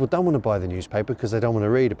 people don't want to buy the newspaper because they don't want to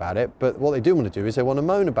read about it, but what they do want to do is they want to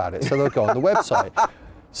moan about it, so they'll go on the website.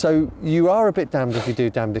 So you are a bit damned if you do,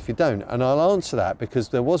 damned if you don't. And I'll answer that because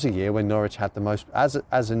there was a year when Norwich had the most, as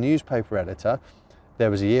a newspaper editor, there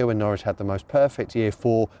was a year when Norwich had the most perfect year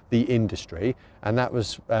for the industry, and that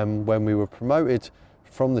was when we were promoted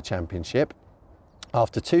from the Championship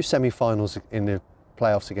after 2 semi-finals in the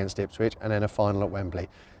playoffs against Ipswich and then a final at Wembley.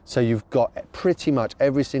 So you've got pretty much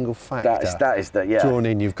every single factor drawn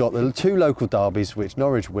in. You've got the 2 local derbies which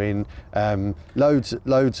Norwich win, loads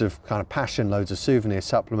of kind of passion, loads of souvenir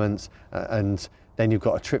supplements, and then you've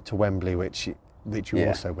got a trip to Wembley which you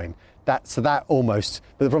also win. But the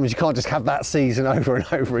problem is you can't just have that season over and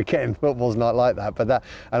over again. Football's not like that.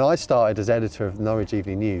 And I started as editor of Norwich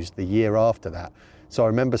Evening News the year after that. So I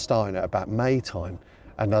remember starting at about May time,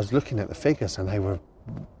 and I was looking at the figures, and they were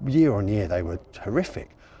year on year they were horrific.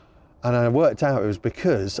 And I worked out it was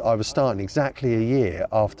because I was starting exactly a year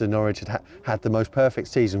after Norwich had the most perfect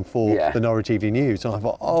season for the Norwich Evening News. And I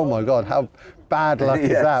thought, oh my God, how bad luck is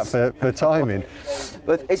that for timing?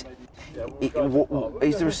 But is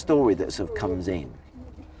there a story that sort of comes in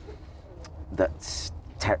that's,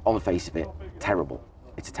 on the face of it, terrible?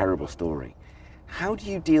 It's a terrible story. How do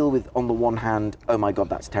you deal with, on the one hand, oh my God,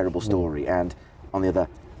 that's a terrible story, and on the other,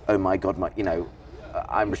 oh my God,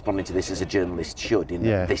 I'm responding to this as a journalist should, in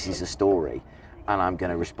that this is a story, and I'm going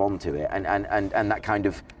to respond to it, and that kind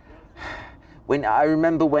of. When I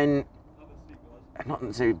remember when, not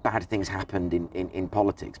necessarily bad things happened in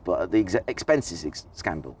politics, but the expenses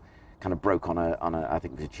scandal kind of broke on a I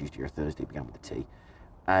think it was a Tuesday or a Thursday, began with a T,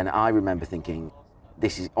 and I remember thinking,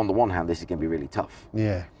 this is, on the one hand, this is going to be really tough,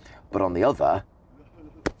 but on the other,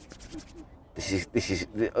 this is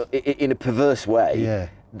in a perverse way.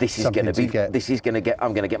 This is going to be. This is going to get.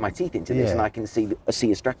 I'm going to get my teeth into this, and I can see a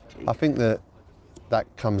strategy. I think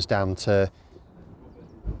that comes down to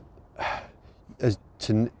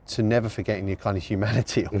never forgetting your kind of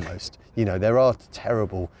humanity almost. You know, there are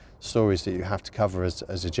terrible stories that you have to cover as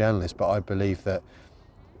a journalist, but I believe that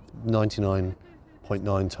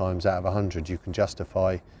 99.9 times out of 100 you can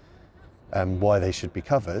justify why they should be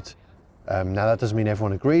covered. Now that doesn't mean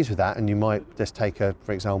everyone agrees with that, and you might just take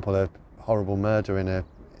for example, a horrible murder in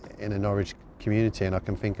a Norwich community, and I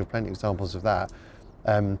can think of plenty of examples of that.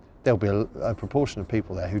 There'll be a proportion of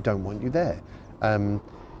people there who don't want you there.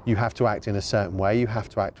 You have to act in a certain way, you have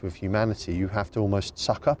to act with humanity, you have to almost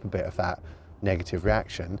suck up a bit of that negative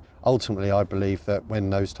reaction. Ultimately, I believe that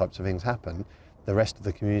when those types of things happen, the rest of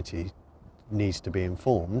the community needs to be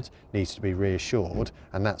informed, needs to be reassured,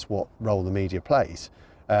 and that's what role the media plays.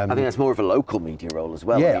 I think that's more of a local media role as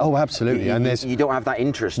well. Yeah, absolutely. And you don't have that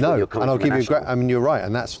interest. No, when you're coming and I'll from give you I mean, you're right,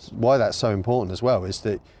 and that's why that's so important as well, is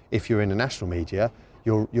that if you're in the national media,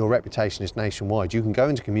 your reputation is nationwide. You can go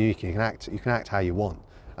into community, you can act how you want.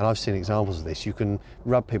 And I've seen examples of this. You can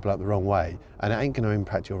rub people up the wrong way, and it ain't going to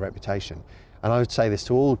impact your reputation. And I would say this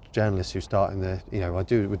to all journalists who start in I would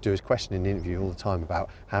do a question in the interview all the time about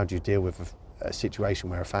how do you deal with a situation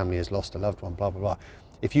where a family has lost a loved one, blah, blah, blah.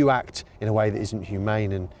 If you act in a way that isn't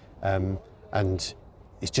humane and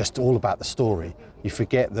it's just all about the story, you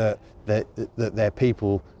forget that they're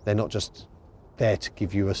people, they're not just there to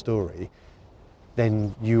give you a story,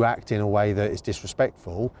 then you act in a way that is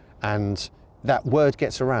disrespectful, and that word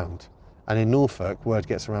gets around. And in Norfolk, word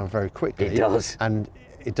gets around very quickly. It does. And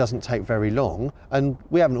it doesn't take very long. And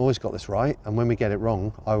we haven't always got this right. And when we get it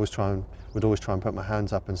wrong, I would always try and put my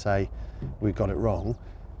hands up and say, we got it wrong.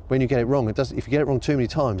 When you get it wrong, if you get it wrong too many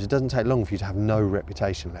times, it doesn't take long for you to have no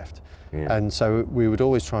reputation left. Yeah. And so we would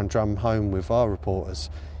always try and drum home with our reporters,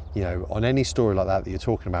 on any story like that you're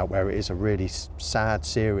talking about, where it is a really sad,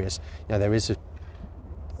 serious, there is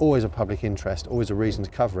always a public interest, always a reason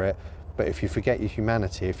to cover it. But if you forget your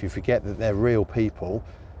humanity, if you forget that they're real people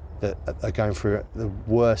that are going through the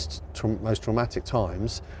worst, most traumatic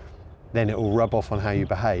times, then it will rub off on how you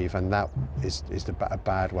behave, and that is a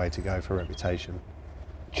bad way to go for reputation.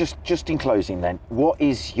 Just in closing then, what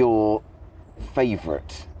is your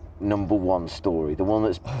favourite number one story, the one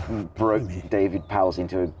that's broke David Powles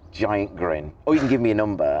into a giant grin. Or you can give me a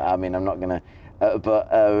number. I mean, I'm not going to...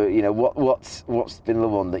 what's been the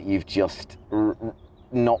one that you've just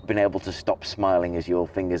not been able to stop smiling as your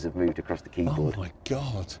fingers have moved across the keyboard? Oh my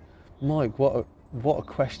God, Mike, what a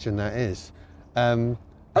question that is. I mean,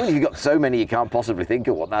 you've got so many you can't possibly think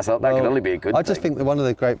of one. That can only be a good thing. I just think that one of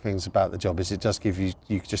the great things about the job is it does give you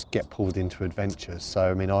just get pulled into adventures. So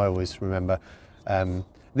I mean, I always remember,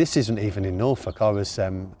 this isn't even in Norfolk. I was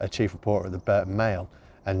a chief reporter at the Burton Mail,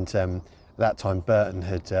 and at that time Burton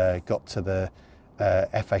had got to the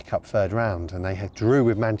FA Cup third round, and they had drew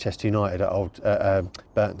with Manchester United at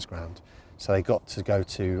Burton's ground, so they got to go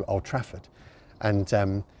to Old Trafford,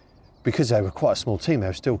 and because they were quite a small team, they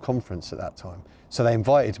were still conference at that time, so they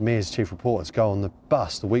invited me as chief reporter to go on the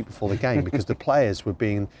bus the week before the game because the players were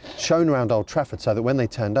being shown around Old Trafford so that when they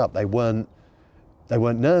turned up they weren't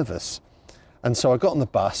nervous. And so I got on the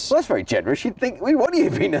bus. Well, that's very generous. You'd think, what do you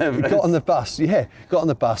be nervous? Got on the bus, knew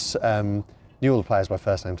all the players by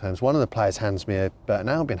first name terms. One of the players hands me a Burton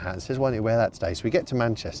Albion hat and says, why don't you wear that today? So we get to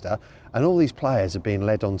Manchester, and all these players are being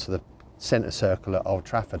led onto the centre circle at Old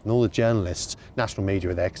Trafford, and all the journalists, national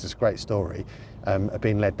media are there because it's a great story, are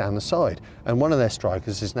being led down the side. And one of their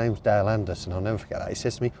strikers, his name's Dale Anderson, I'll never forget that, he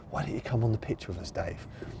says to me, why don't you come on the pitch with us, Dave?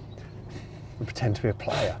 And pretend to be a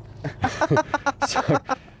player.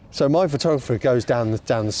 So my photographer goes down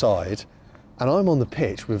the side, and I'm on the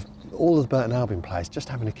pitch with all of the Burton Albion players just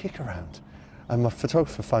having a kick around. And my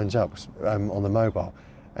photographer phones up on the mobile,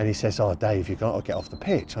 and he says, "Oh, Dave, you've got to get off the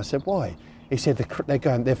pitch." I said, "Why?" He said,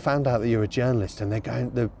 "They've found out that you're a journalist, and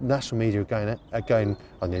the national media are going.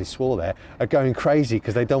 I nearly swore there. Are going crazy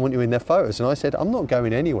because they don't want you in their photos." And I said, "I'm not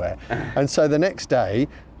going anywhere." And so the next day,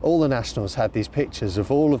 all the nationals had these pictures of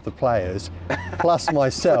all of the players, plus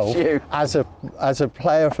myself as a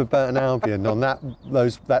player for Burton Albion on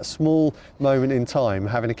that small moment in time,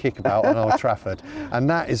 having a kickabout on Old Trafford. And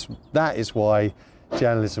that is why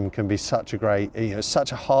journalism can be such a great,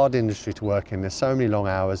 such a hard industry to work in. There's so many long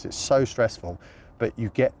hours. It's so stressful, but you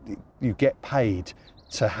get paid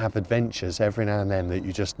to have adventures every now and then that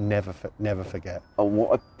you just never forget. Oh,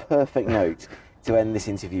 what a perfect note to end this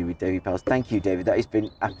interview with David Powles. Thank you, David. That has been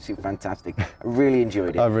absolutely fantastic. I really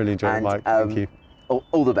enjoyed it. I really enjoyed it, Mike. Thank you.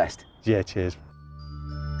 All the best. Yeah, cheers.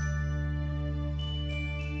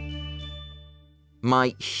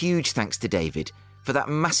 My huge thanks to David for that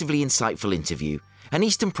massively insightful interview, and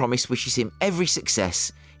Eastern Promise wishes him every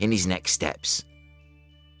success in his next steps.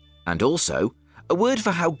 And also, a word for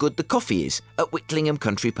how good the coffee is at Whitlingham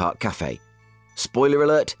Country Park Cafe. Spoiler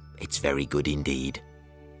alert, it's very good indeed.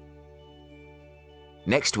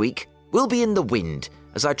 Next week, we'll be in the wind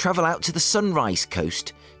as I travel out to the Sunrise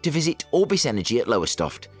Coast to visit Orbis Energy at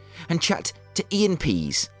Lowestoft and chat to Ian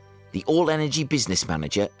Pease, the all-energy business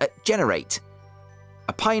manager at Generate,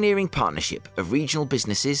 a pioneering partnership of regional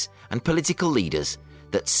businesses and political leaders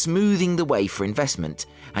that's smoothing the way for investment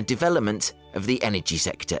and development of the energy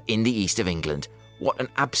sector in the east of England. What an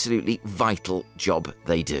absolutely vital job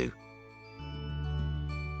they do.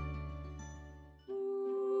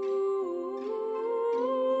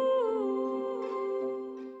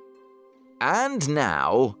 And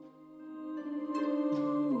now,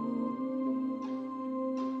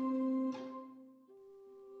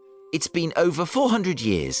 it's been over 400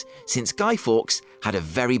 years since Guy Fawkes had a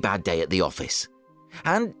very bad day at the office.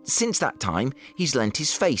 And since that time, he's lent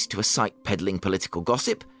his face to a site peddling political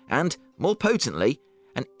gossip and, more potently,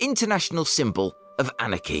 an international symbol of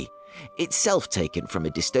anarchy, itself taken from a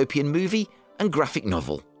dystopian movie and graphic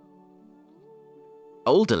novel.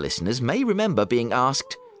 Older listeners may remember being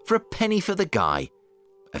asked for a penny for the Guy,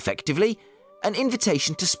 effectively an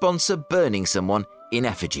invitation to sponsor burning someone in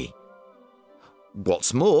effigy.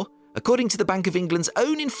 What's more, according to the Bank of England's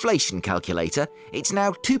own inflation calculator, it's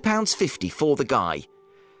now £2.50 for the Guy.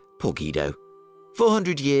 Poor Guido.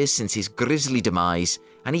 400 years since his grisly demise,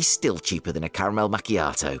 and he's still cheaper than a caramel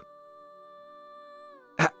macchiato.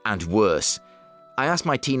 And worse, I asked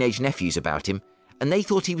my teenage nephews about him, and they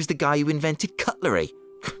thought he was the guy who invented cutlery.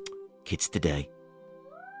 Kids today.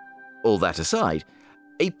 All that aside,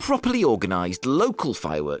 a properly organised local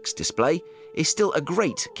fireworks display is still a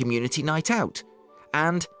great community night out,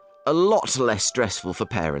 and a lot less stressful for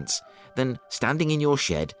parents than standing in your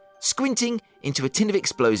shed, squinting into a tin of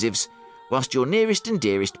explosives whilst your nearest and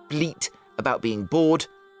dearest bleat about being bored,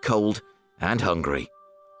 cold and hungry.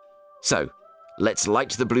 So, let's light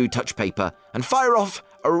the blue touch paper and fire off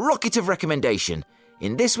a rocket of recommendation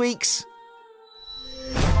in this week's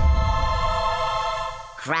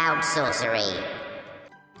Crowd Sorcery.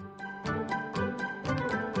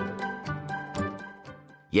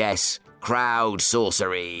 Yes, Crowd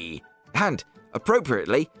Sorcery. And,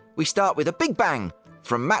 appropriately, we start with a big bang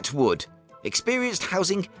from Matt Wood, experienced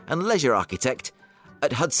housing and leisure architect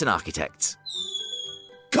at Hudson Architects.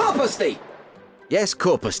 Corpusty! Yes,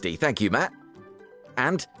 Corpusty, thank you, Matt.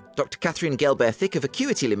 And Dr. Catherine Gelberthick of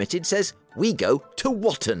Acuity Limited says we go to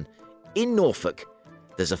Watton, in Norfolk.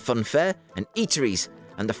 There's a fun fair and eateries,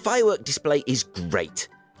 and the firework display is great.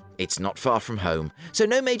 It's not far from home, so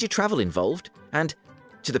no major travel involved. And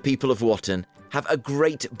to the people of Watton, have a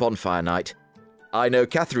great bonfire night. I know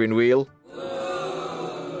Catherine will.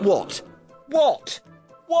 What?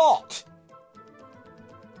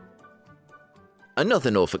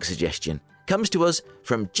 Another Norfolk suggestion comes to us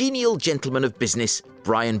from genial gentleman of business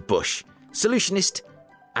Brian Bush, solutionist,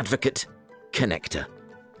 advocate, connector.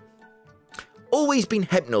 Always been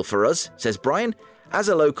Hempnall for us, says Brian, as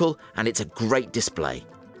a local, and it's a great display.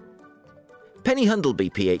 Penny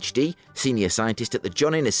Hundleby, PhD, senior scientist at the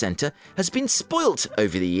John Innes Centre, has been spoilt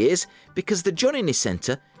over the years because the John Innes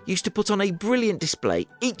Centre used to put on a brilliant display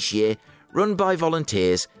each year run by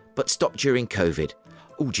volunteers but stopped during COVID.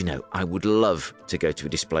 Oh, do you know, I would love to go to a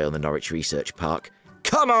display on the Norwich Research Park.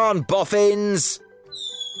 Come on, boffins!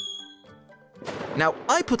 Now,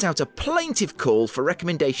 I put out a plaintive call for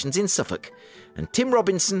recommendations in Suffolk, and Tim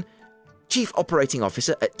Robinson, Chief Operating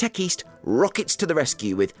Officer at Tech East, rockets to the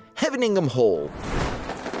rescue with Heveningham Hall.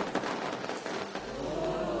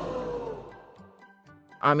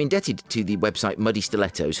 I'm indebted to the website Muddy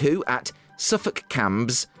Stilettos, who, at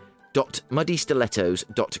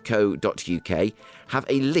suffolkcambs.muddystilettos.co.uk, have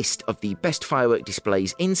a list of the best firework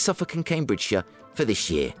displays in Suffolk and Cambridgeshire for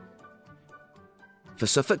this year. For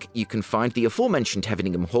Suffolk, you can find the aforementioned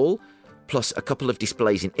Heveningham Hall, plus a couple of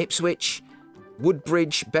displays in Ipswich,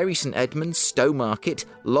 Woodbridge, Bury St Edmunds, Stowmarket,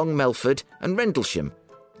 Long Melford and Rendlesham.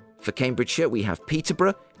 For Cambridgeshire, we have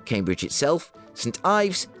Peterborough, Cambridge itself, St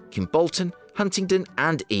Ives, Kimbolton, Huntingdon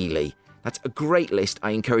and Ely. That's a great list. I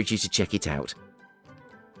encourage you to check it out.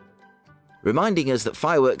 Reminding us that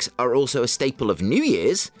fireworks are also a staple of New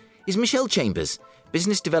Year's is Michelle Chambers,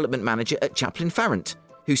 Business Development Manager at Chaplin Farrant,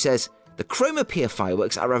 who says, the Chroma Pier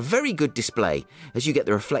fireworks are a very good display as you get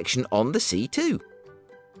the reflection on the sea too.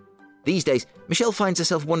 These days, Michelle finds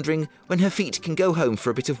herself wondering when her feet can go home for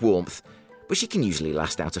a bit of warmth, but she can usually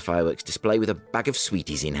last out a fireworks display with a bag of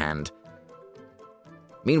sweeties in hand.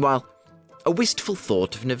 Meanwhile, a wistful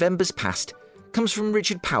thought of November's past comes from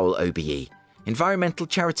Richard Powell OBE, Environmental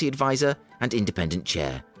Charity Advisor and Independent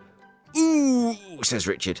Chair. Ooh, says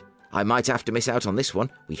Richard, I might have to miss out on this one.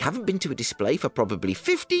 We haven't been to a display for probably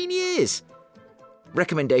 15 years.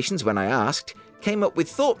 Recommendations, when I asked, came up with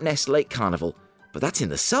Thorpe Nest Lake Carnival, but that's in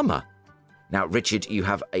the summer. Now, Richard, you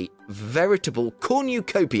have a veritable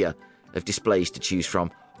cornucopia of displays to choose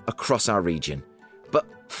from across our region. But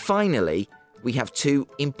finally, we have two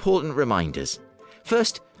important reminders.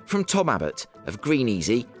 First, from Tom Abbott of Green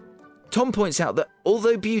Easy. Tom points out that,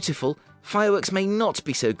 although beautiful, fireworks may not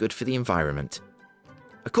be so good for the environment.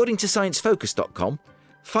 According to sciencefocus.com,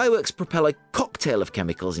 fireworks propel a cocktail of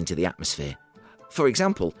chemicals into the atmosphere. For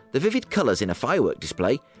example, the vivid colours in a firework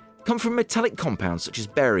display come from metallic compounds such as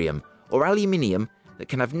barium or aluminium that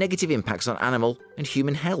can have negative impacts on animal and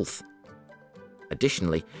human health.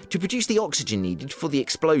 Additionally, to produce the oxygen needed for the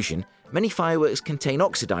explosion, many fireworks contain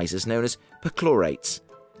oxidizers known as perchlorates.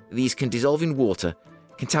 These can dissolve in water,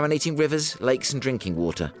 contaminating rivers, lakes and drinking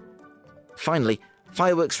water. Finally,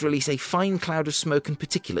 fireworks release a fine cloud of smoke and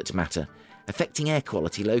particulate matter, affecting air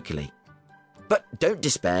quality locally. But don't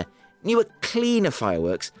despair. Newer, cleaner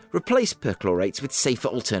fireworks replace perchlorates with safer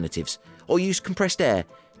alternatives, or use compressed air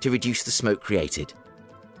to reduce the smoke created.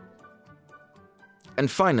 And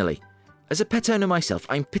finally, as a pet owner myself,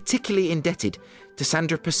 I'm particularly indebted to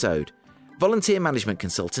Sandra Persaud, volunteer management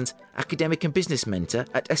consultant, academic and business mentor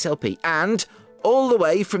at SLP, and all the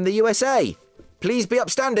way from the USA. Please be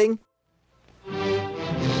upstanding.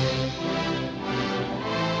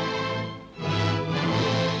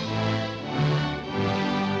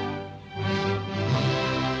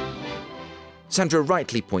 Sandra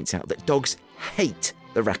rightly points out that dogs hate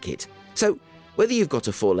the racket. So, whether you've got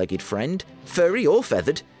a four-legged friend, furry or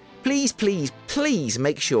feathered, please, please, please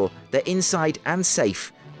make sure they're inside and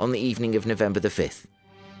safe on the evening of November the 5th.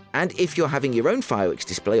 And if you're having your own fireworks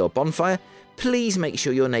display or bonfire, please make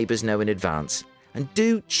sure your neighbours know in advance. And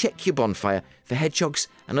do check your bonfire for hedgehogs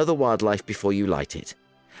and other wildlife before you light it.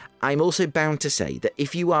 I'm also bound to say that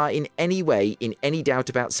if you are in any way in any doubt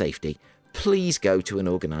about safety, please go to an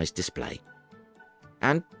organised display.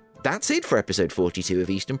 And that's it for episode 42 of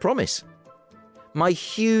Eastern Promise. My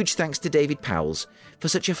huge thanks to David Powles for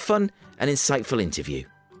such a fun and insightful interview.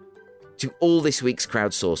 To all this week's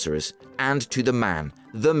crowd sorcerers, and to the man,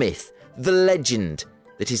 the myth, the legend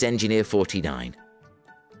that is Engineer 49.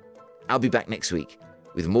 I'll be back next week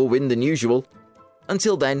with more wind than usual.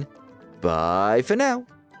 Until then, bye for now.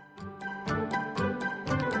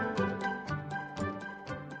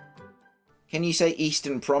 Can you say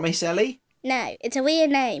Eastern Promise, Ellie? No, it's a weird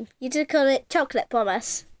name. You just call it Chocolate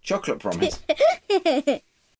Promise. Chocolate Promise.